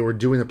accept that they were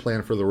doing the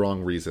plan for the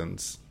wrong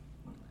reasons.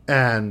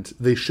 And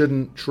they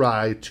shouldn't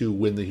try to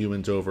win the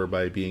humans over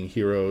by being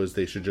heroes.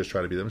 They should just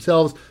try to be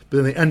themselves. But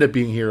then they end up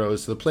being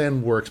heroes. So the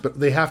plan works. But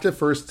they have to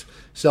first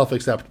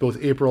self-accept,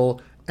 both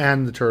April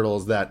and the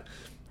Turtles, that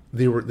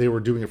they were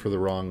doing it for the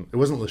wrong... It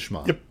wasn't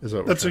Lishma. Yep. Is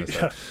what we're trying to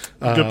say.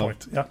 Good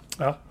point. Yeah.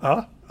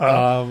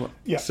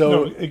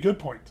 A good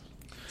point.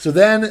 So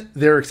then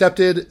they're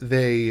accepted.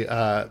 They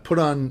put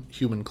on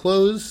human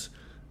clothes.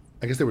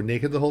 I guess they were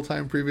naked the whole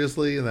time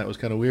previously, and that was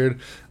kind of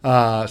weird.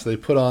 So they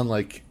put on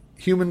like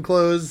human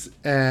clothes,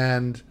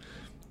 and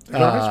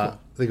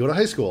they go to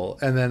high school,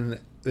 and then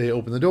they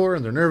open the door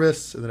and they're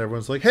nervous, and then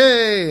everyone's like,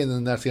 hey, and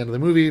then that's the end of the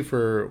movie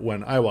for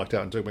when I walked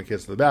out and took my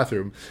kids to the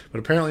bathroom. But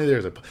apparently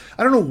I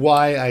don't know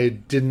why I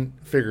didn't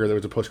figure there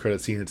was a post-credit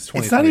scene.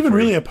 It's not even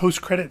really a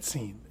post-credit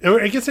scene.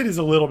 I guess it is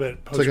a little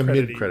bit post-credit. It's like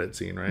a mid-credit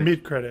scene, right?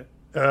 Mid-credit.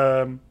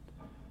 Basically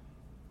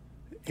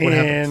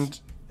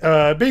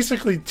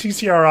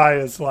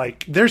TCRI is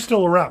like, they're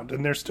still around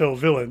and they're still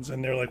villains,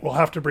 and they're like, we'll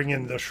have to bring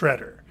in the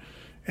Shredder.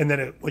 And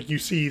then you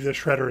see the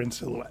Shredder in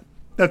silhouette.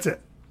 That's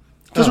it.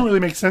 Doesn't really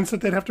make sense that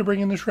they'd have to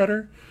bring in the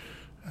Shredder,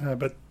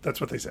 but that's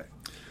what they say.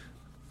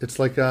 It's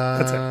like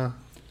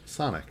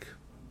Sonic.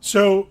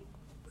 So,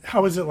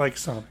 how is it like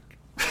Sonic?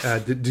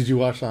 Did you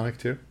watch Sonic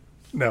 2?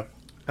 No.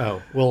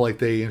 Oh, well, like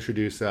they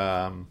introduce,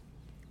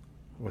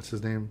 what's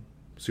his name?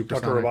 Super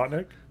Dr. Sonic?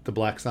 Robotnik? The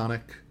Black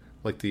Sonic.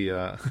 Like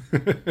the,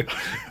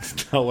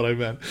 it's not what I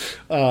meant.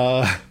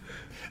 I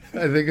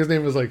think his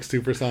name was like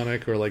Super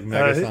Sonic or like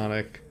Mega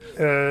Sonic.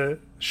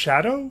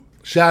 Shadow?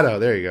 Shadow,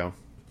 there you go.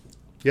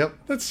 Yep.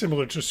 That's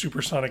similar to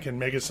Supersonic and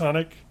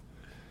Megasonic.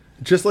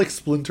 Just like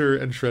Splinter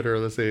and Shredder are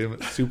the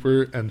same,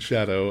 Super and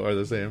Shadow are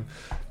the same.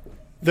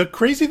 The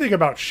crazy thing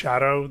about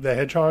Shadow the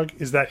Hedgehog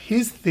is that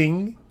his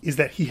thing is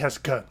that he has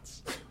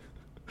guns.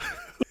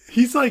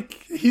 He's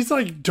like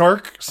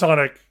Dark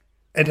Sonic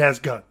and has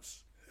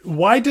guns.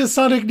 Why does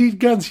Sonic need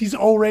guns? He's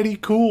already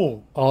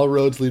cool. All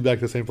roads lead back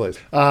to the same place.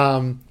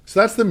 So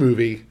that's the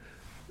movie.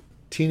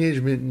 Teenage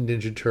Mutant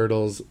Ninja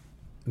Turtles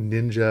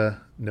Teenage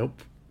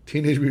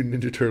Mutant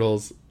Ninja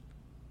Turtles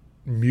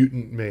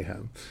Mutant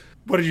Mayhem.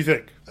 What did you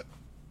think?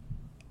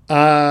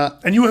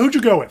 And who'd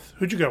you go with?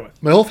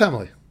 My whole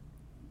family.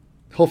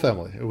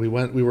 We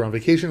were on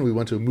vacation. We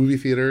went to a movie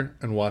theater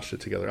and watched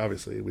it together.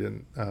 Obviously, we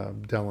didn't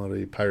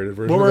download a pirated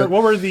version. What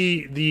were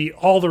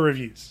all the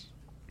reviews?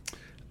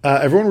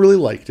 Everyone really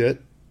liked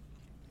it,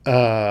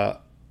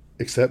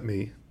 except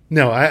me.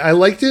 No, I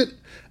liked it.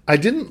 I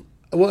didn't.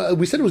 Well,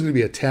 we said it was going to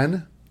be a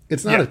 10.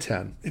 It's not a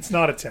 10. It's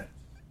not a 10.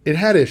 It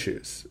had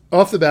issues.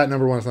 Off the bat,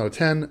 number one, it's not a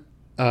 10.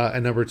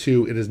 And number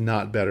two, it is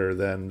not better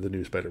than the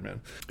new Spider-Man.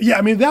 Yeah,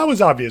 I mean, that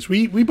was obvious.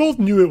 We both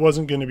knew it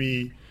wasn't going to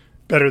be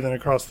better than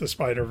Across the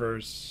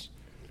Spider-Verse.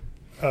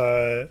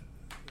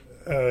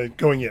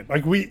 going in.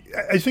 Like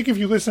I think if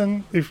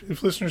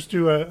listeners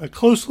do a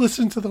close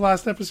listen to the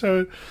last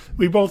episode,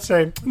 we both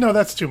say, no,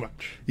 that's too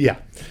much. Yeah.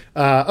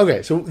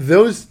 Okay, so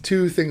those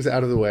two things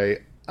out of the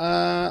way,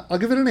 I'll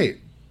give it an 8.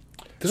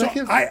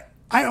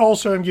 I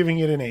also am giving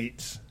it an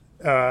 8.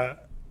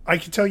 I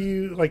can tell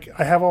you, like,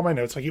 I have all my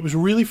notes. Like, it was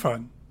really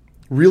fun.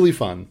 Really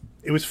fun.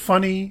 It was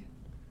funny.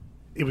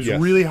 It was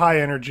really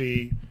high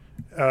energy.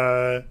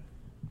 The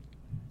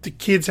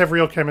kids have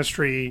real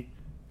chemistry,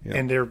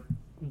 and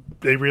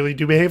they really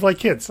do behave like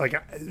kids. Like,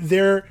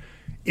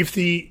 if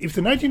the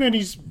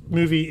 1990s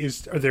movie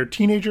are they're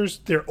teenagers,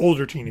 they're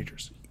older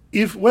teenagers.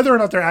 Whether or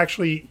not they're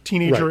actually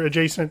teenager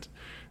adjacent,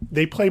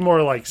 they play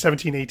more like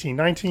 17, 18,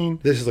 19.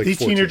 This is like these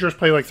 14. Teenagers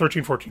play like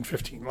 13, 14,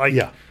 15. Like,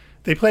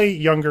 they play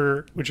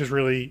younger, which is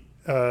really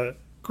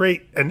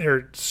great, and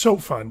they're so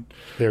fun.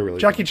 They're really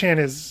Jackie Chan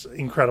is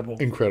incredible.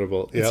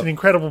 Incredible. It's an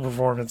incredible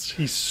performance.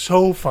 He's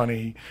so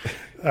funny.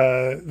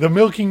 The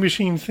milking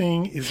machine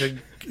thing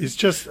is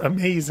just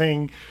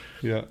amazing.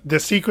 Yeah. The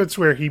sequence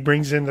where he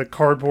brings in the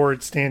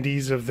cardboard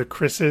standees of the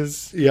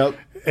Chris's. Yep.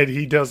 And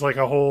he does like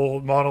a whole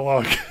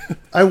monologue.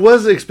 I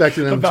was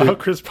expecting them about how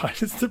Chris Pine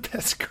is the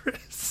best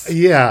Chris.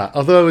 Yeah,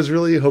 although I was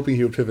really hoping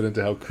he would pivot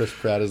into how Chris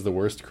Pratt is the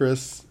worst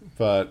Chris,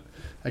 but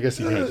I guess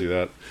you can't do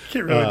that.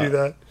 Can't really do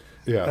that.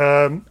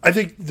 Yeah. I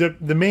think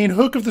the main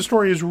hook of the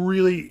story is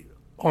really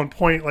on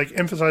point, like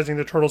emphasizing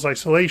the turtles'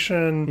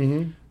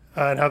 isolation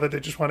and how that they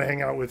just want to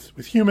hang out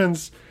with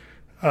humans.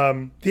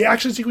 The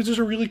action sequences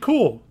are really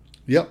cool.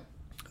 Yep.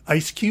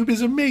 Ice Cube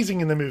is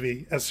amazing in the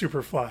movie as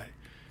Superfly.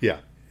 Yeah.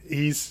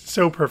 He's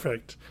so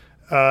perfect.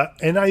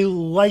 And I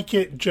like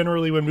it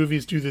generally when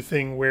movies do the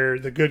thing where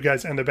the good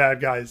guys and the bad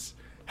guys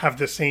have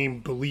the same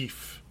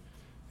belief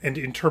and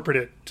interpret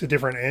it to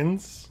different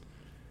ends.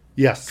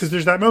 Yes. Because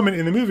there's that moment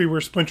in the movie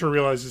where Splinter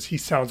realizes he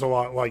sounds a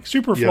lot like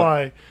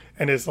Superfly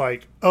and is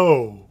like,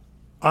 oh,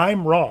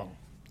 I'm wrong.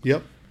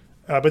 Yep.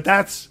 But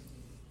that's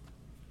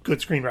good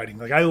screenwriting.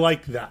 Like, I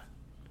like that.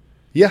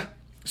 Yeah.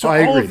 So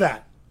I all agree. of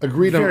that.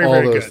 Agreed very, on all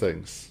very those good.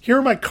 things. Here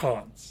are my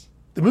cons.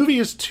 The movie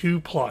is too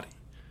plotty.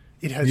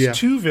 It has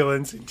two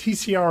villains,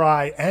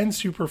 TCRI and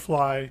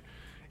Superfly.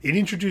 It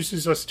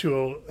introduces us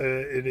to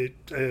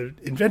an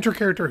inventor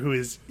character who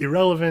is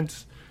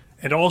irrelevant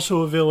and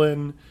also a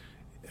villain.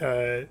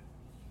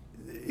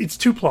 It's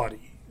too plotty.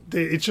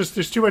 It's just,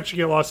 there's too much to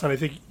get lost on. I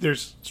think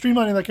there's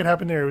streamlining that could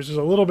happen there. It was just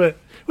a little bit,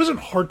 it wasn't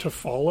hard to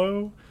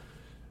follow,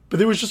 but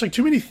there was just like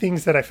too many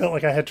things that I felt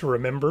like I had to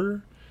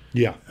remember.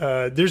 Yeah.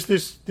 There's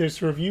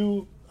this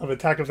review of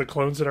Attack of the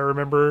Clones that I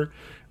remember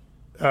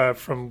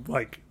from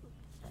like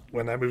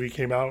when that movie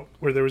came out,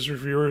 where there was a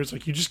reviewer who's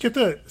like, you just get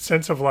the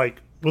sense of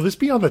like, will this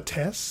be on the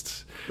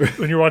test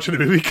when you're watching the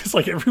movie? Because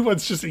like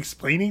everyone's just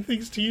explaining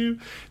things to you.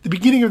 The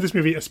beginning of this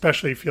movie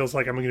especially feels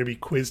like I'm going to be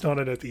quizzed on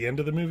it at the end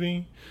of the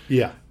movie.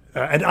 Yeah.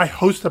 And I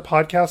host the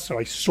podcast, so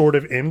I sort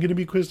of am going to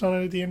be quizzed on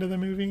it at the end of the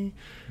movie.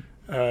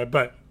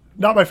 But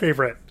not my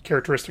favorite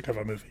characteristic of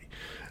a movie.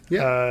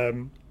 Yeah.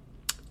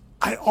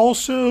 I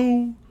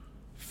also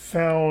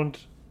found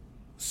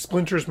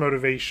Splinter's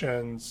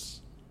motivations.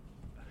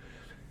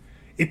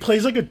 It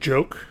plays like a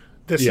joke.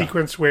 The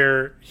sequence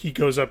where he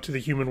goes up to the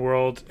human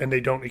world and they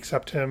don't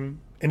accept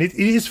him. And it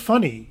is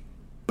funny,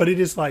 but it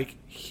is like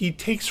he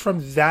takes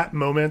from that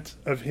moment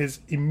of his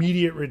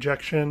immediate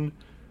rejection,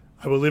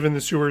 I will live in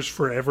the sewers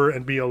forever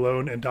and be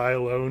alone and die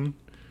alone,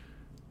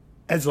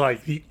 as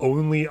like the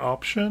only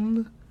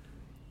option.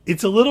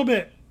 It's a little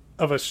bit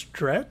of a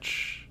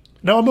stretch.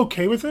 Now I'm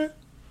okay with it.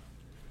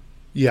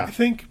 Yeah. I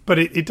think, but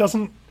it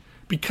doesn't,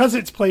 because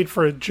it's played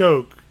for a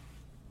joke,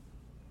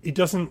 it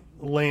doesn't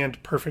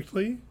land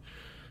perfectly.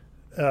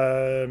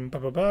 A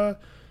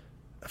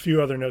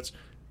few other notes.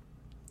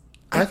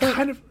 I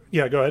kind of,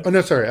 go ahead. Oh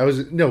no, sorry.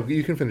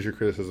 You can finish your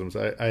criticisms.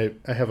 I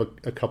have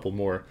a couple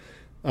more.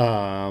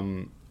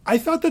 I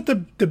thought that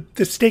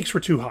the stakes were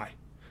too high.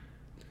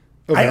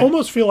 Okay. I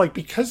almost feel like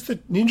because the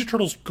Ninja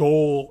Turtles'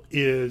 goal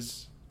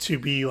is to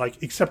be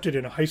like accepted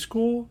in a high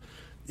school,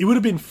 it would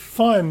have been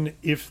fun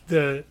if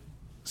the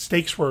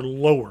stakes were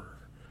lower.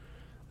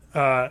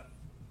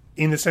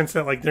 In the sense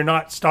that like they're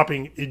not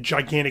stopping a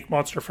gigantic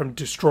monster from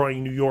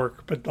destroying New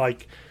York, but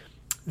like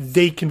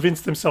they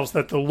convince themselves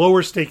that the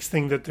lower stakes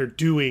thing that they're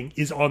doing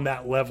is on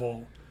that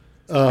level.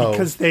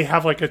 Because they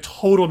have like a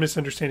total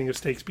misunderstanding of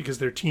stakes because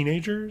they're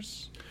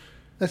teenagers.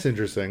 That's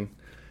interesting.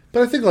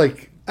 But I think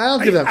like I'll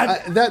give that.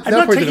 I'm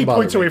not taking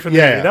points away from the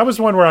movie. That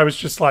was one where I was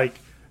just like,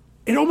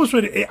 it almost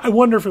would. I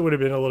wonder if it would have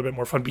been a little bit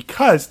more fun,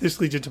 because this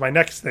leads into my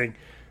next thing.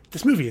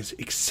 This movie is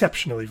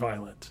exceptionally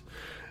violent.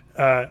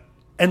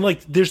 And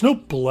like, there's no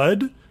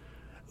blood.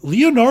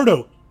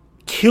 Leonardo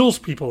kills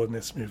people in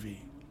this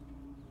movie.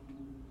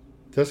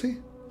 Does he?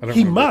 I don't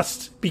he remember.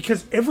 must,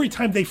 because every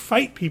time they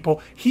fight people,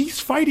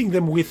 he's fighting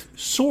them with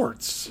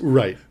swords.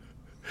 Right.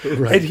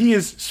 And he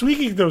is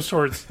swinging those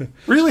swords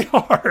really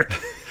hard.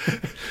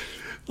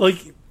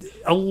 Like,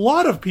 a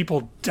lot of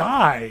people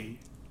die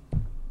at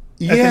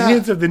the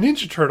hands of the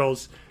Ninja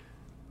Turtles.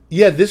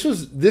 Yeah, this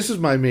is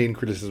my main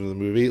criticism of the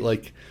movie.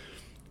 Like,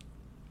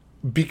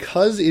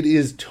 because it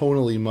is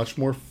tonally much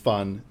more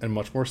fun and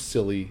much more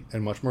silly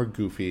and much more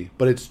goofy,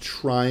 but it's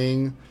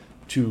trying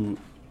to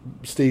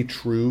stay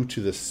true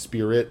to the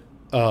spirit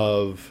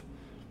of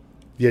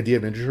the idea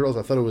of Ninja Turtles.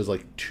 I thought it was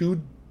like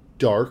too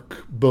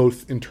dark,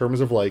 both in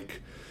terms of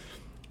like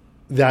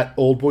that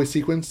Old Boy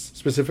sequence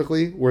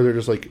specifically, where they're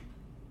just like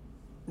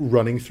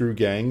running through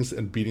gangs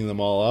and beating them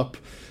all up.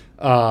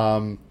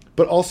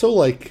 But also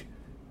like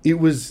it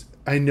was,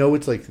 I know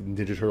it's like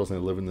Ninja Turtles and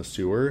they live in the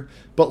sewer,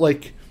 but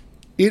like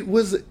it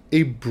was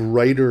a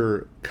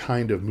brighter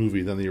kind of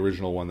movie than the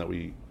original one that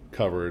we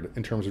covered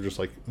in terms of just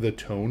like the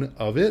tone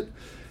of it.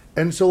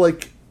 And so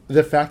like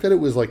the fact that it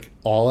was like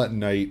all at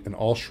night and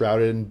all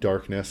shrouded in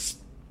darkness,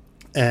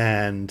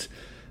 and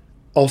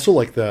also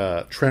like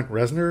the Trent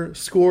Reznor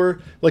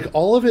score, like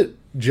all of it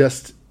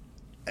just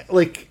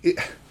like it,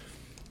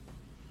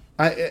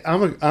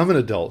 I'm an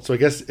adult, so I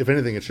guess if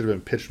anything it should have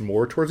been pitched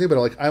more towards me, but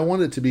like I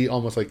wanted it to be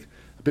almost like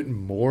a bit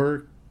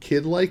more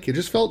kid-like. It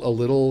just felt a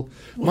little.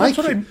 Well,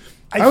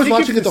 I was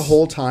watching it the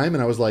whole time,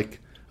 and I was like,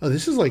 "Oh,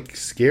 this is like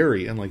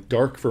scary and like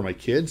dark for my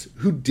kids,"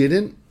 who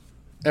didn't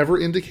ever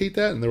indicate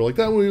that, and they were like,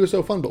 "That movie was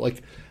so fun," but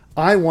like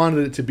I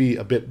wanted it to be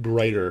a bit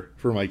brighter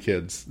for my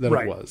kids than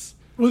it was.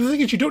 Well, the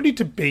thing is, you don't need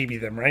to baby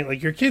them, right?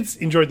 Like your kids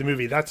enjoyed the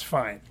movie, that's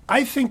fine.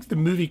 I think the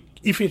movie,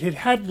 if it had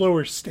had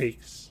lower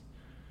stakes,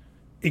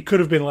 it could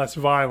have been less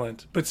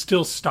violent, but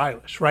still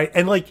stylish, right?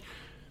 And like,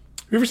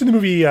 have you ever seen the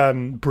movie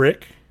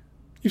Brick?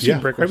 You've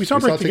seen Brick, right? We saw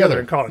Brick together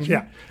in college.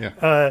 Mm-hmm.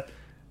 Yeah.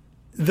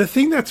 The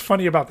thing that's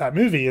funny about that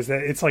movie is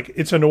that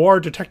it's a noir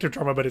detective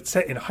drama, but it's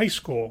set in high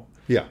school.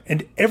 Yeah.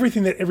 And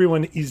everything that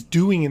everyone is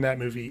doing in that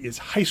movie is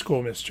high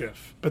school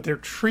mischief, but they're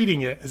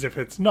treating it as if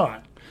it's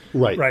not.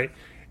 Right. Right.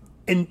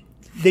 And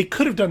they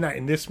could have done that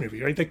in this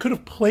movie, right? They could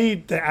have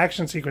played the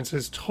action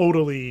sequences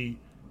totally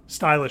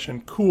stylish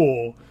and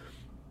cool,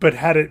 but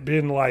had it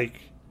been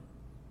like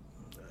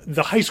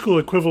the high school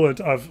equivalent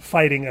of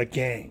fighting a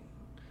gang.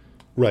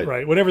 Right.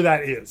 Right. Whatever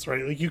that is,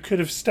 right? Like you could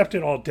have stepped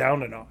it all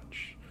down a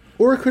notch.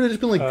 Or it could have just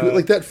been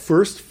like that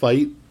first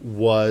fight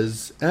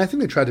was, and I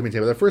think they tried to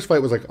maintain, but that first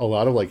fight was like a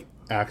lot of like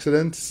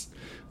accidents.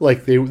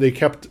 Like they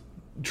kept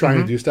trying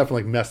to do stuff and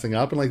like messing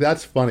up, and like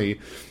that's funny.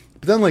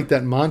 But then like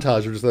that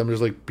montage of just them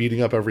just like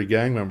beating up every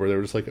gang member. They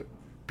were just like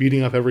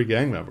beating up every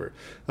gang member.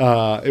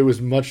 It was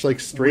much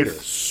like straighter.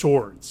 With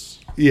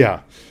swords.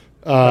 Yeah.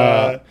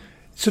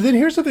 So then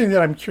here's the thing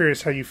that I'm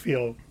curious how you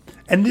feel.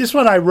 And this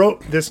one I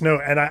wrote this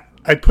note and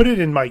I put it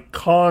in my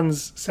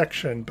cons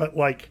section, but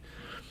like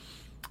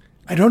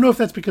I don't know if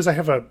that's because I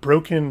have a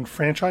broken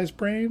franchise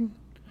brain,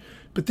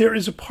 but there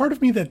is a part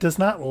of me that does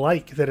not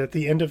like that at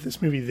the end of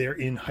this movie they're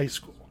in high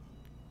school.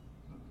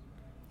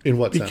 In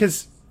what sense?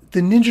 Because the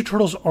Ninja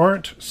Turtles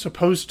aren't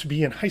supposed to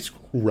be in high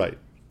school. Right.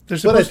 They're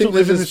supposed to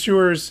live in the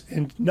sewers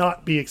and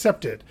not be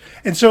accepted.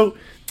 And so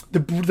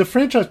the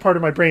franchise part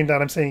of my brain that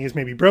I'm saying is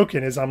maybe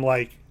broken is I'm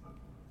like,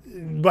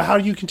 but how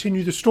do you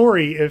continue the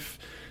story if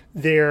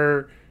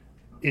they're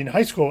in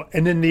high school?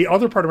 And then the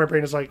other part of my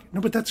brain is like,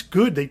 no, but that's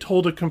good. They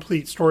told a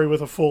complete story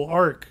with a full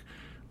arc.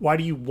 Why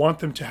do you want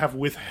them to have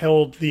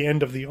withheld the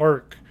end of the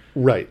arc?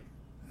 Right.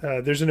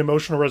 There's an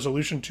emotional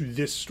resolution to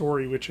this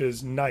story, which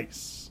is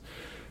nice.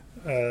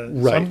 Right.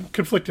 So I'm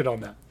conflicted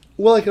on that.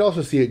 Well, I could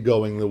also see it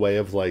going the way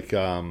of like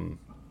the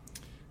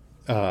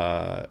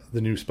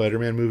new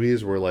Spider-Man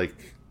movies, where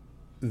like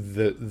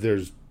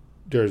there's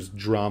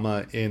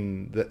drama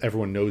in that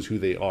everyone knows who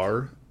they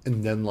are,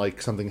 and then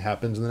like something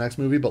happens in the next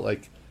movie, but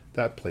like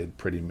that played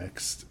pretty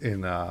mixed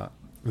in the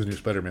new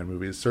Spider-Man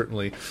movies,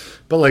 certainly.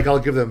 But like I'll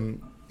give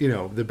them, you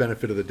know, the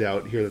benefit of the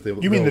doubt here that they.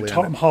 You mean the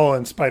Tom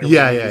Holland Spider-Man?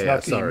 Yeah,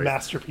 not the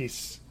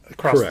masterpiece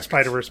across the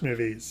Spider-Verse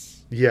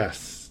movies.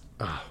 Yes.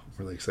 Oh,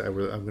 I'm really excited.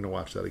 I'm going to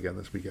watch that again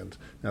this weekend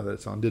now that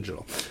it's on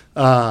digital.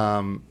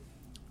 I'm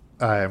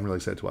really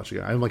excited to watch it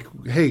again. I'm like,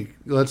 hey,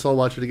 let's all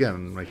watch it again.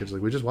 And my kid's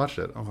like, we just watched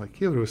it. I'm like,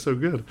 yeah, but it was so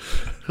good.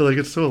 Like,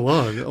 it's so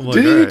long. I'm like,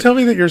 didn't you tell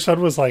me that your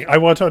son was like, I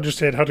want to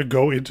understand how to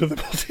go into the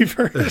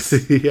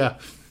multiverse? Yeah.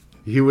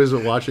 He was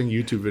watching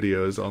YouTube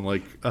videos on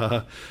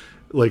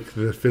like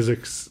the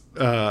physics,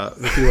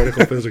 the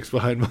theoretical physics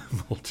behind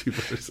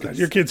multiverses. God,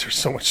 your kids are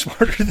so much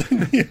smarter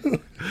than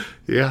you.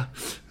 Yeah.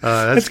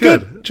 That's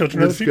good.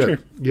 Children of the future.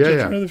 Good. Yeah,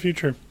 Children of the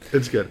future.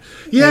 It's good.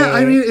 Yeah,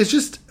 I mean, it's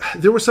just,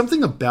 there was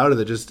something about it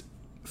that just,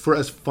 for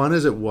as fun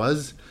as it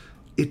was,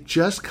 it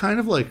just kind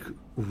of like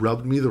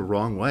rubbed me the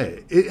wrong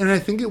way. And I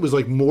think it was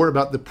like more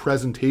about the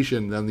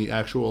presentation than the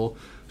actual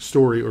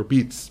story or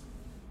beats.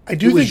 I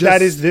do think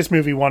that is this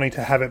movie wanting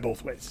to have it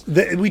both ways.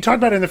 We talked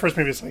about it in the first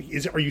movie. It's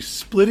like, are you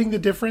splitting the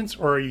difference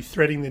or are you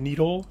threading the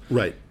needle?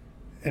 Right.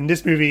 And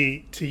this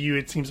movie, to you,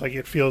 it seems like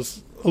it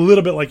feels a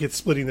little bit like it's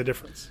splitting the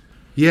difference.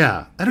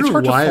 Yeah. I don't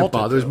know why it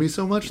bothers me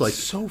so much. It's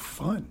so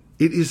fun.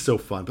 It is so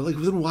fun, but like,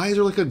 then why is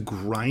there like a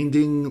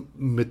grinding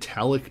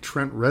metallic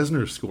Trent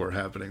Reznor score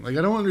happening? Like,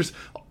 I don't understand.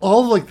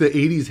 All of like the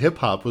 '80s hip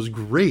hop was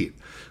great.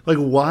 Like,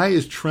 why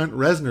is Trent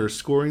Reznor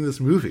scoring this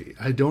movie?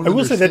 I don't. I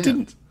will say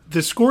that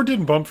the score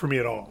didn't bump for me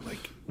at all.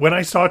 Like when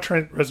I saw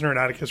Trent Reznor and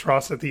Atticus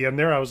Ross at the end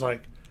there, I was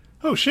like,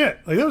 oh shit,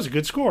 like that was a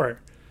good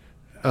score.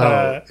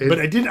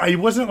 But I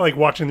wasn't like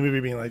watching the movie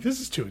being like, this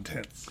is too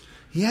intense.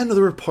 Yeah, no,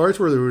 there were parts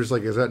where there was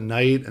like, is that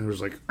night? And there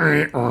was like,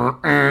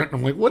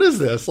 I'm like, what is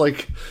this?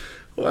 Like,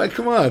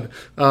 come on.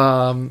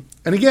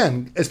 And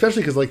again,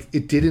 especially because like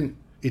it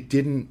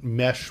didn't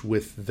mesh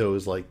with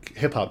those like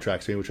hip hop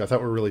tracks, which I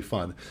thought were really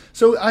fun.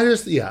 So I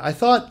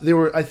thought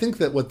I think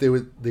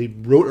that they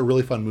wrote a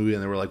really fun movie,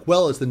 and they were like,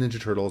 well, it's the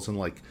Ninja Turtles, and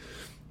like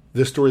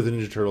this story of the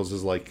Ninja Turtles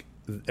is like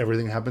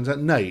everything happens at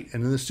night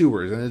and in the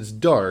sewers, and it's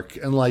dark,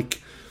 and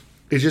like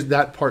it's just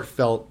that part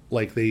felt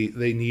like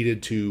they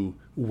needed to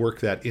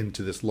work that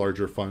into this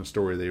larger fun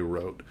story they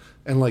wrote,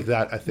 and like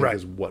that I think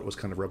is what was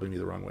kind of rubbing me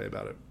the wrong way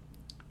about it.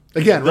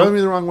 Again, rubbing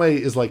me the wrong way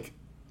is like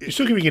you're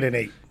still giving it an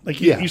 8. Like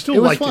you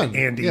still liked it,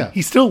 Andy. Yeah.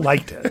 He still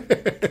liked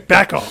it.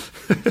 Back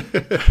off.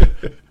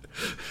 The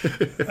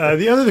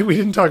other thing we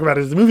didn't talk about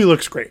is the movie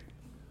looks great.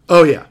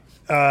 Oh yeah,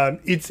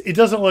 it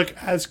doesn't look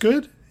as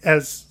good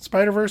as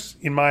Spider-Verse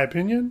in my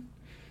opinion.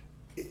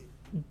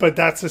 But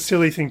that's a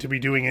silly thing to be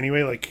doing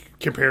anyway, like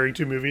comparing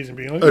two movies and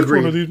being like, which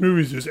one of these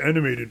movies is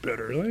animated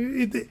better?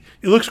 Like, it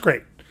looks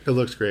great. It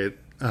looks great.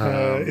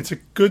 It's a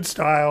good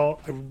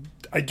style.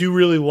 I do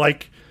really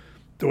like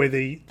the way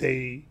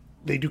they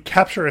do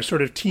capture a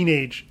sort of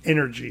teenage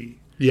energy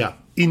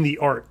in the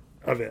art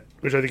of it,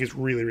 which I think is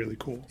really, really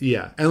cool.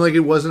 Yeah, and like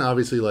it wasn't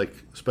obviously like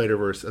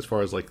Spider-Verse as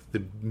far as like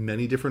the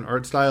many different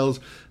art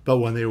styles, but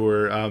when they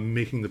were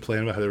making the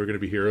plan about how they were going to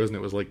be heroes, and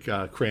it was like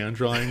crayon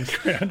drawings.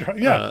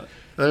 Yeah.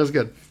 That was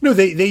good. No,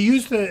 they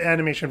used the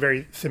animation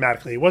very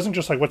thematically. It wasn't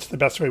just like, what's the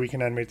best way we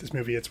can animate this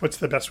movie? It's what's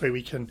the best way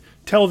we can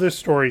tell this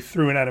story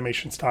through an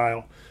animation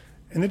style.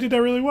 And they did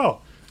that really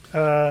well.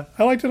 I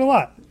liked it a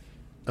lot.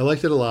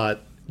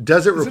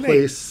 Does it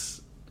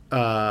replace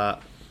the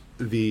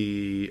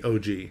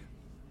OG?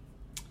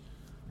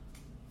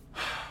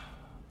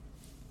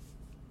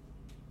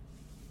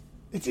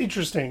 It's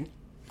interesting.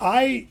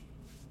 As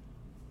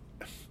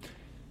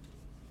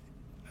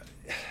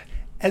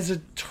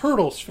a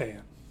Turtles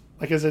fan,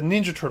 like as a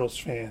Ninja Turtles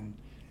fan,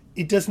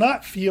 it does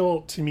not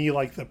feel to me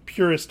like the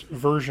purest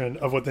version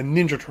of what the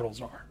Ninja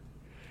Turtles are.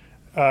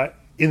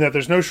 In that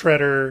there's no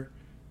Shredder,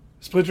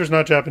 Splinter's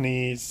not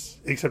Japanese,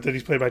 except that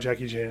he's played by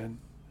Jackie Chan.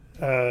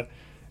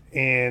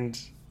 And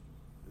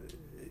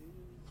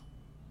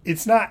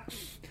it's not...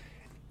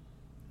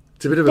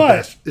 It's a bit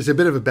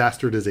of a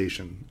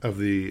bastardization of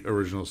the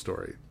original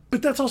story.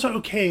 But that's also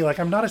okay. Like,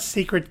 I'm not a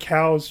Sacred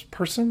Cows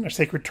person or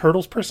Sacred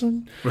Turtles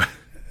person.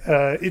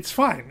 It's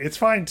fine. It's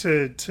fine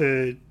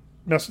to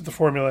mess with the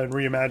formula and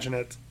reimagine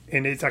it,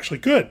 and it's actually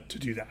good to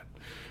do that.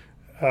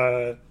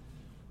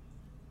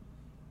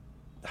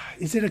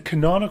 Is it a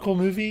canonical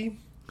movie?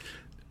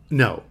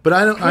 No, but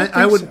I don't.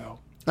 I would. So.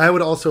 I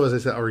would also, as I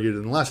said, argued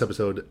in the last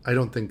episode, I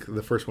don't think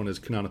the first one is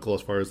canonical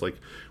as far as like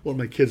what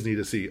my kids need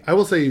to see. I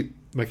will say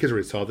my kids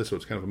already saw this, so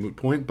it's kind of a moot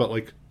point. But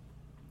like,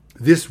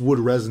 this would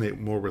resonate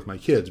more with my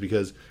kids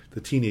because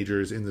the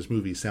teenagers in this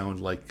movie sound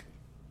like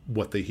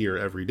what they hear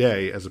every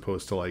day, as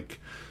opposed to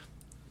like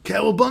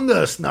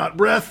 "cowabunga, snot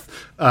breath,"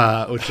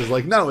 which is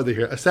like not what they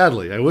hear.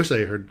 Sadly, I wish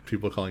I heard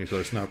people calling each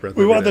other snot breath.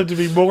 We want them to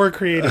be more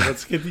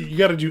creative. You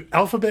got to do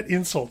alphabet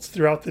insults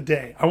throughout the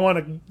day. I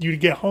want you to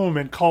get home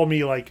and call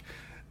me like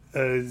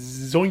a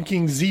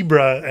zoinking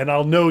zebra, and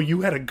I'll know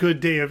you had a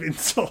good day of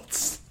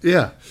insults.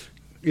 Yeah.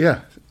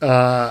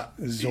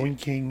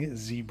 Zoinking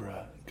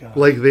zebra. God.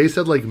 Like they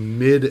said, like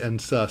mid and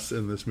sus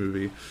in this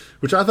movie,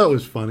 which I thought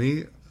was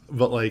funny.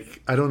 But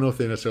like, I don't know if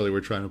they necessarily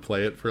were trying to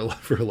play it for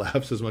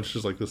laughs as much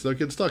as like this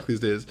kid's stuck these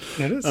days.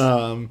 It is.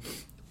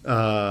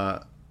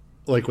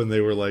 Like when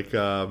they were like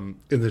in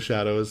the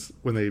shadows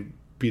when they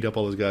beat up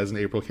all those guys, and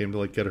April came to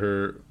like get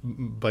her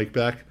bike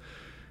back,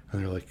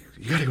 and they're like,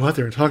 "You got to go out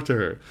there and talk to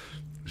her."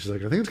 She's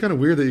like, "I think it's kind of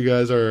weird that you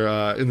guys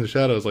are in the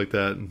shadows like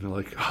that." And they're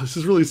like, "Oh, this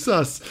is really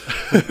sus."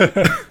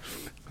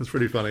 That's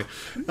pretty funny.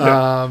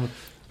 No,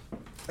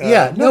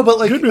 but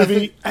like, good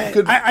movie.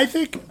 I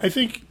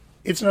think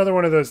it's another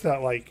one of those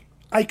that like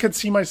I could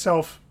see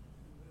myself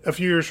a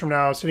few years from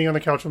now sitting on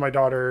the couch with my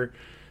daughter.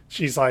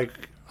 She's like,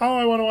 "Oh,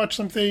 I want to watch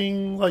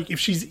something." Like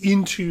if she's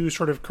into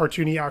sort of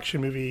cartoony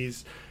action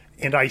movies,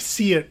 and I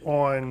see it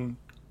on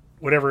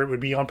whatever it would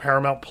be on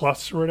Paramount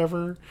Plus or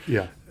whatever.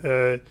 Yeah.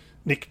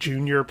 Nick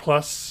Jr.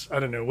 Plus,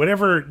 I don't know,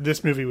 whatever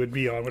this movie would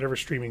be on, whatever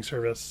streaming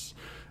service,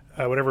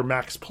 whatever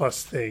Max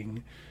Plus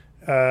thing,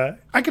 I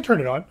could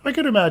turn it on. I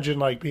could imagine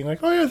like being like,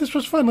 "Oh yeah, this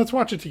was fun. Let's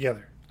watch it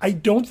together." I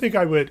don't think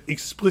I would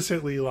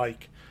explicitly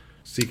like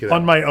seek it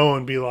on out. my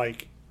own be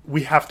like,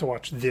 "We have to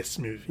watch this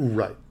movie."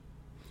 Right.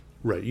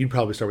 You'd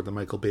probably start with the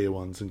Michael Bay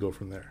ones and go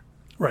from there.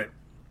 Right.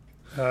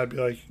 I'd be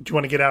like, "Do you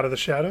want to get out of the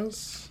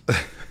shadows?"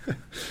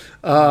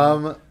 Yeah.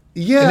 And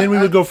then we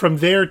would go from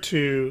there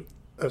to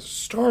A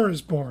Star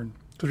Is Born,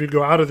 because we'd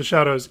go out of the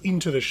shadows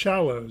into the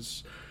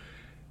shallows.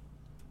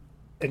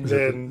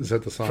 And is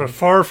that the song?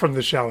 Far from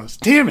the shallows.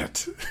 Damn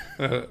it!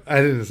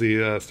 I didn't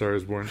see Star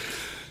Is Born.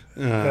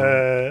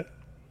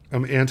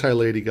 I'm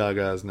anti-Lady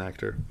Gaga as an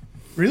actor.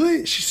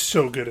 Really? She's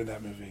so good in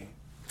that movie.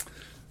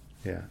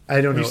 Yeah.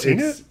 I don't know. Have you seen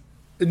it?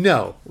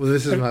 No. Well,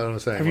 this is what I'm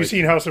saying. Have you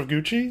seen House of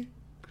Gucci?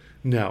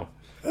 No.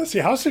 See,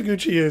 House of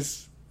Gucci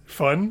is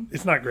fun.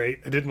 It's not great.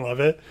 I didn't love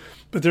it.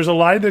 But there's a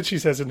line that she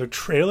says in the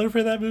trailer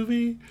for that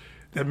movie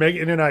that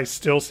Megan and I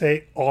still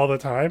say all the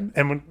time.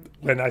 And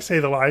when I say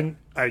the line,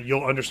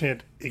 you'll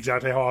understand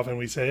exactly how often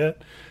we say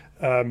it.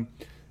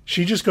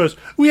 She just goes,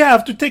 "We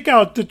have to take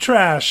out the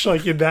trash."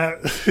 Like in that,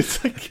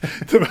 it's like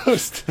the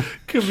most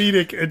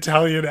comedic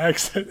Italian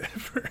accent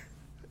ever.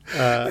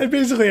 And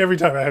basically every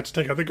time I have to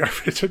take out the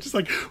garbage, I'm just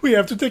like, "We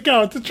have to take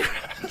out the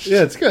trash."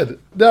 Yeah, it's good.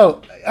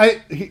 No,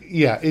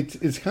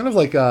 it's kind of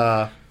like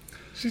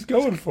she's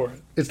going for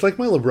it. It's like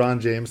my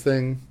LeBron James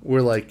thing,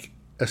 where like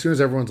as soon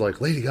as everyone's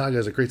like, Lady Gaga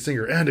is a great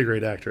singer and a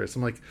great actress,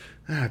 I'm like,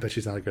 I bet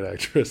she's not a good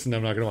actress, and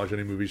I'm not going to watch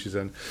any movie she's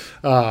in.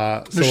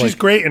 So she's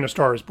great in A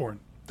Star Is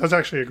Born. That's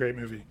actually a great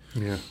movie.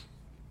 Yeah.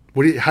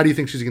 How do you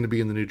think she's going to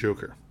be in the new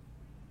Joker?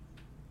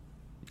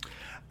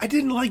 I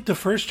didn't like the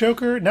first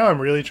Joker. Now I'm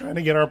really trying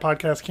to get our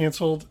podcast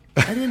canceled.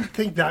 I didn't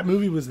think that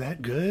movie was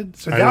that good.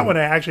 So that one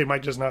I actually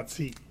might just not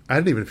see. I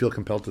didn't even feel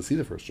compelled to see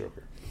the first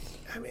Joker.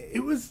 I mean,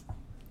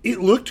 it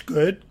looked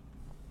good.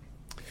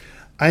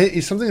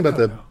 It's something about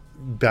the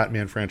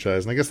Batman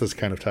franchise, and I guess this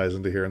kind of ties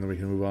into here, and then we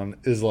can move on,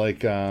 is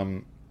like,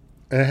 I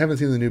haven't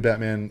seen the new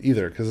Batman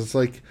either, because it's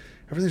like,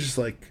 everything's just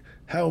like,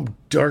 how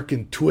dark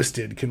and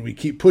twisted can we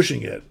keep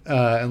pushing it?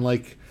 And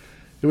like,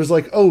 it was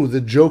like, oh, the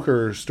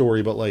Joker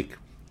story, but like,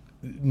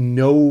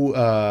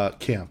 no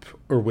camp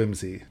or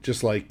whimsy,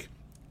 just like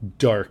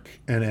dark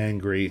and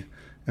angry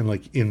and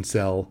like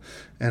incel,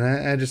 and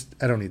I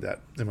don't need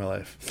that in my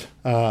life.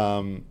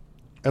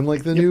 And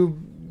like the new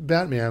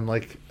Batman,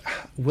 like,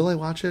 will I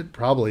watch it?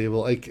 Probably.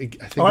 Well, like,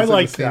 I think I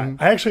liked that.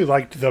 I actually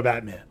liked the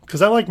Batman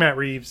because I like Matt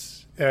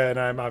Reeves, and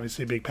I'm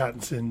obviously a big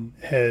Pattinson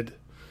head.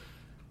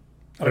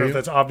 I don't know if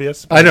that's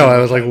obvious. I know. I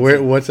was like,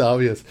 what's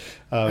obvious?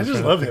 I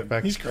just love him.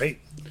 He's great.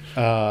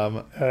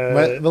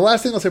 The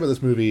last thing I'll say about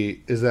this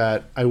movie is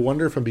that I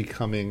wonder if I'm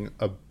becoming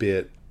a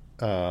bit.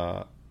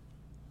 I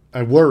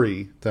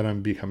worry that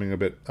I'm becoming a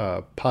bit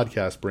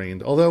podcast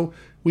brained. Although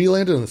we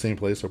landed in the same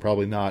place, so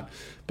probably not.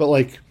 But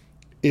like,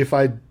 if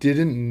I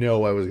didn't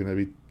know I was going to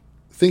be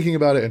thinking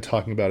about it and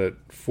talking about it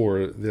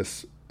for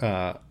this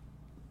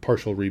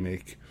partial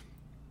remake,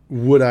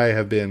 would I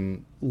have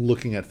been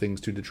looking at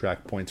things to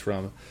detract points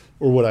from,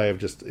 or would I have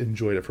just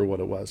enjoyed it for what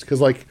it was?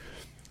 Because like,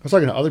 I was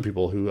talking to other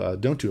people who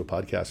don't do a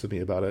podcast with me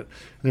about it,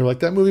 and they were like,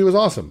 that movie was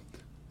awesome.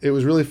 It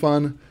was really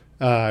fun.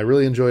 I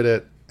really enjoyed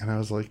it. And I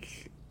was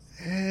like,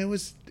 it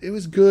was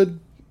good,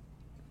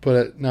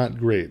 but not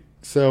great.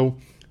 So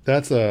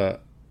that's a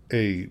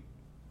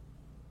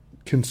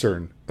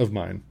concern of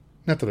mine.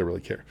 Not that I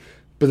really care,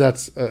 but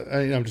that's,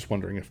 I'm just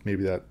wondering if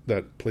maybe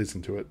that plays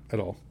into it at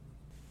all.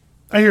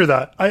 I hear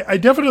that. I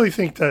definitely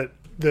think that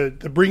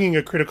the bringing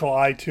a critical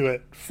eye to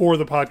it for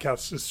the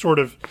podcast is sort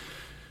of,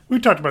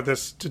 we've talked about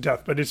this to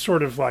death, but it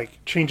sort of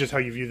like changes how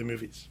you view the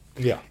movies.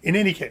 Yeah. In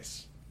any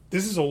case,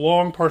 this is a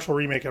long partial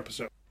remake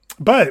episode,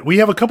 but we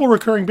have a couple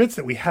recurring bits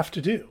that we have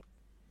to do.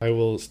 I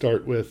will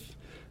start with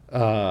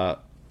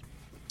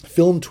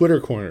Film Twitter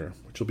Corner,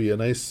 which will be a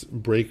nice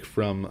break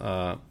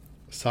from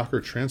Soccer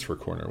Transfer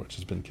Corner, which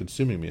has been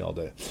consuming me all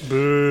day.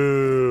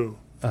 Boo.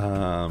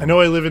 I know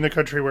I live in a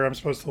country where I'm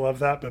supposed to love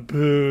that, but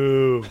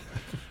boo.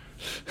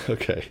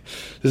 Okay.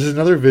 This is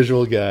another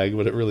visual gag,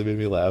 but it really made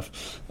me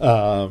laugh.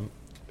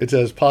 It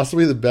says,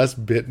 possibly the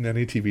best bit in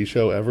any TV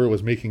show ever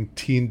was making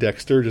Teen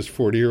Dexter just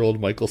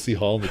 40-year-old Michael C.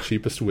 Hall in the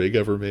cheapest wig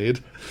ever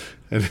made.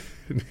 And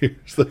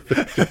here's the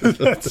picture.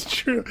 That's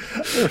true.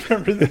 I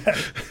remember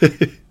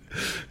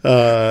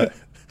that.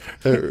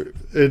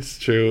 It's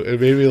true.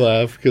 It made me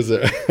laugh because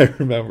I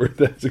remember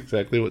that's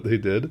exactly what they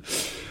did.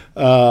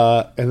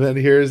 And then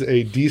here's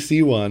a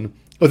DC one.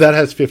 Oh, that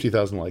has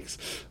 50,000 likes.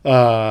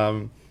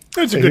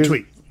 That's a good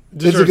tweet.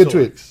 It's a good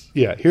tweet.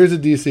 Yeah, here's a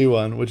DC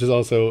one, which has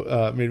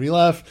also made me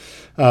laugh.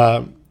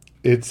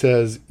 It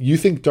says, "You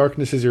think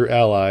darkness is your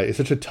ally is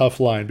such a tough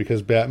line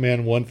because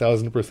Batman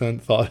 1000%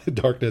 thought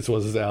darkness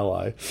was his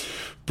ally.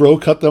 Bro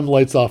cut them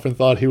lights off and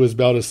thought he was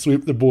about to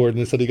sweep the board and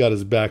instead he got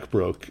his back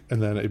broke."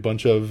 And then a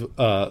bunch of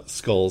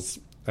skulls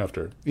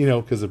after,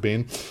 because of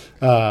Bane.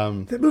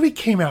 That movie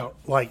came out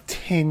like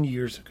 10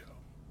 years ago.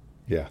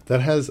 Yeah,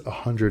 that has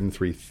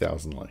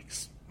 103,000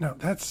 likes. No,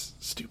 that's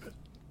stupid.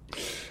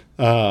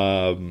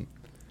 Yeah.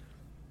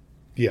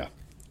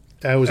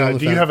 I was on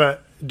the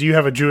Do you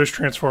have a Jewish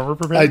Transformer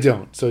prepared? I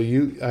don't. So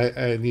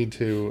I need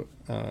to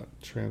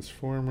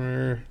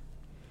Transformer.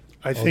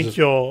 I think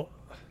you'll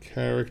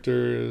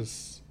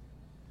characters.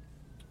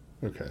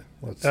 Okay,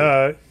 let's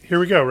see. Here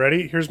we go.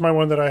 Ready? Here's my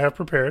one that I have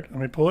prepared. Let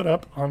me pull it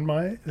up on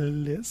my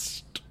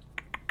list.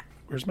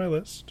 Where's my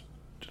list?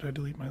 Did I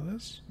delete my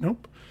list?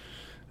 Nope.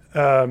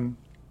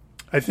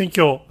 I think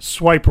you'll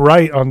swipe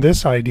right on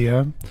this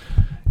idea.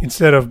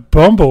 Instead of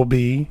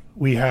Bumblebee,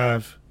 we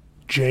have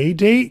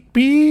J-Date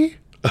B.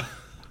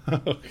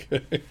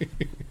 Okay.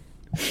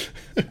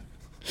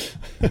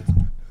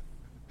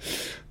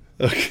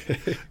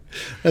 Okay.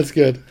 That's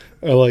good.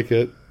 I like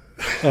it.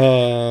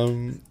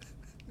 Hold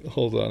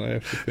on, I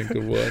have to think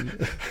of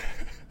one.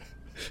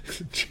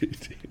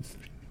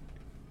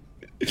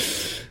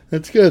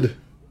 That's good.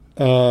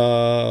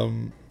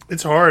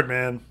 It's hard,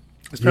 man.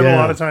 I spent a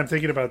lot of time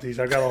thinking about these.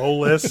 I've got a whole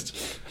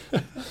list.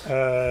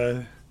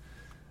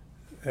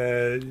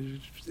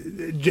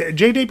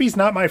 JJB's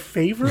not my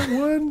favorite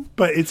one,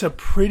 but it's a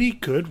pretty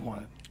good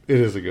one. It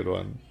is a good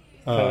one.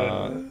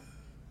 I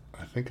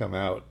think I'm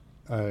out.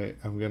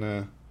 I'm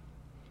gonna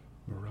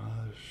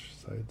Mirage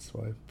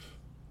Sideswipe.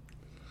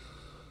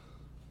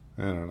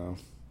 I don't know.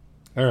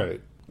 All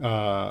right.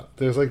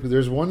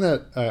 There's one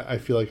that I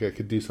feel like I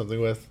could do something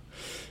with.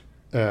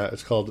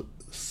 It's called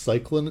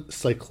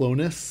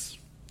Cyclonus.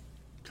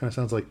 Kind of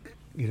sounds like,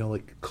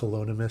 like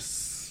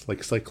Colonimus,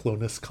 like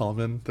Cyclonus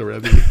Common, the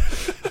Rebbe.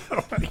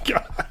 Oh my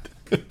god.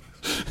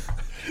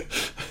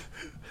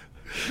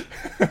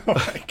 Oh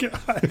my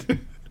god.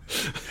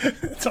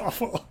 It's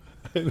awful.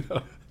 I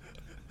know.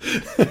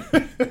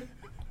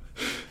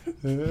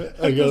 That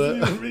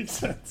doesn't even make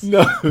sense.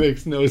 No, it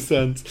makes no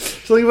sense.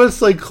 Something about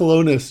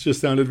Cyclonus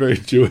just sounded very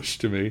Jewish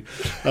to me.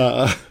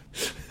 Oh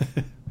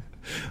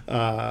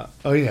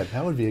yeah,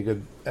 that would be a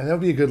good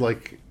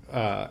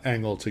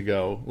angle to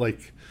go,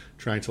 like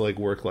trying to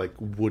work like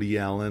Woody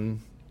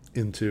Allen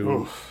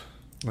into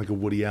like a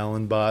Woody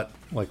Allen bot,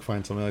 like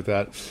find something like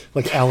that,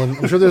 like Allen.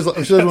 I'm sure there's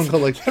one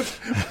called like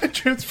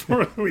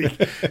Transformer of the Week,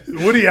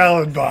 Woody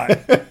Allen bot.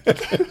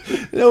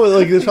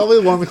 There's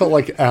probably one called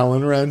like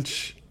Allen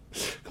Wrench,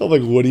 called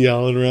like Woody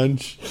Allen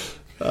Wrench.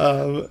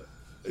 Yeah,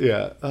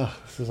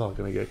 this is all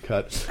gonna get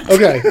cut.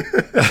 Okay.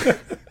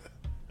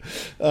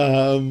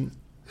 All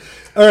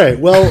right.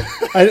 Well,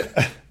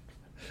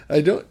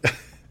 I don't.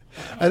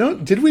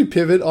 Did we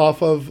pivot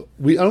off of?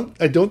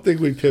 I don't think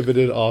we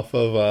pivoted off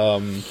of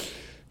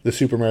the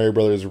Super Mario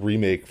Brothers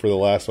remake for the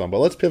last one, but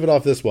let's pivot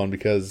off this one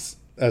because,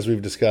 as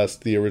we've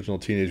discussed, the original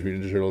Teenage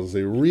Mutant Ninja Turtles is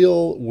a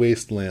real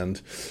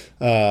wasteland.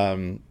 Yeah,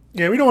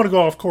 we don't want to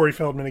go off Corey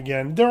Feldman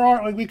again. There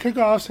are we could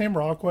go off Sam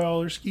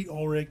Rockwell or Skeet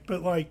Ulrich,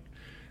 but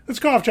let's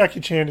go off Jackie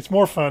Chan. It's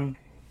more fun.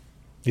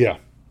 Yeah.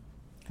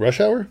 Rush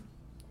Hour.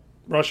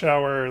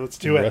 Let's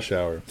do it. Rush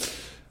Hour.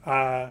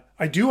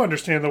 I do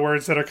understand the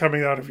words that are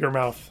coming out of your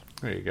mouth.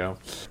 There you go.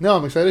 No,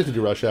 I'm excited to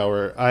do Rush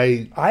Hour.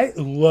 I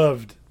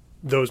loved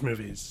those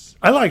movies.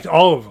 I liked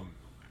all of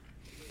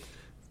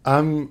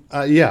them.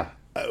 Yeah.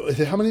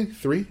 How many?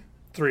 3?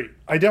 3.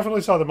 I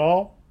definitely saw them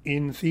all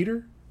in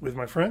theater with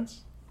my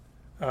friends.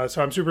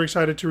 So I'm super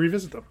excited to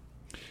revisit them.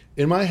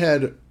 In my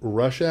head,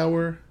 Rush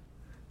Hour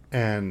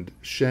and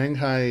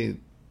Shanghai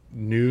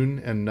Noon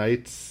and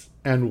Nights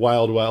and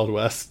Wild Wild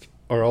West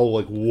are all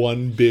like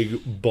one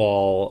big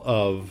ball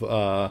of...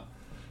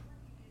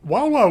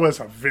 Wild Wild West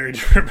is a very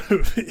different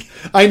movie.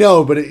 I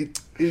know, but... a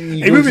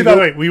movie, by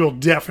the way, we will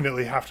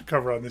definitely have to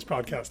cover on this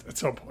podcast at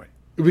some point.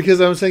 Because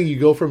I'm saying you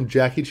go from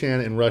Jackie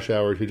Chan in Rush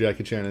Hour to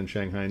Jackie Chan in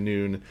Shanghai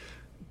Noon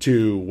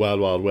to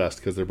Wild Wild West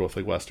because they're both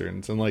like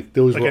westerns, and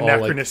those were all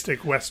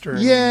anachronistic western.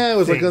 Yeah, it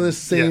was like on the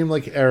same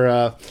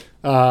era.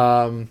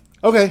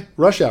 Okay,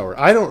 Rush Hour.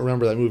 I don't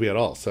remember that movie at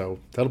all, so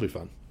that'll be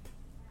fun.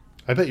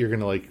 I bet you're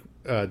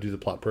gonna do the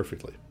plot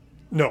perfectly.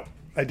 No,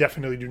 I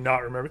definitely do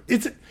not remember.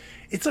 It's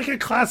like a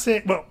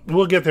classic. Well,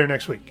 we'll get there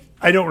next week.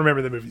 I don't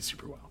remember the movie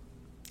super well.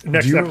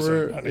 Next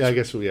episode. Yeah, I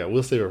guess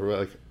we'll save it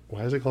for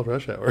why is it called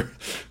Rush Hour?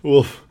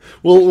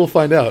 We'll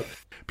find out.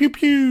 Pew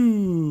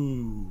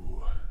pew.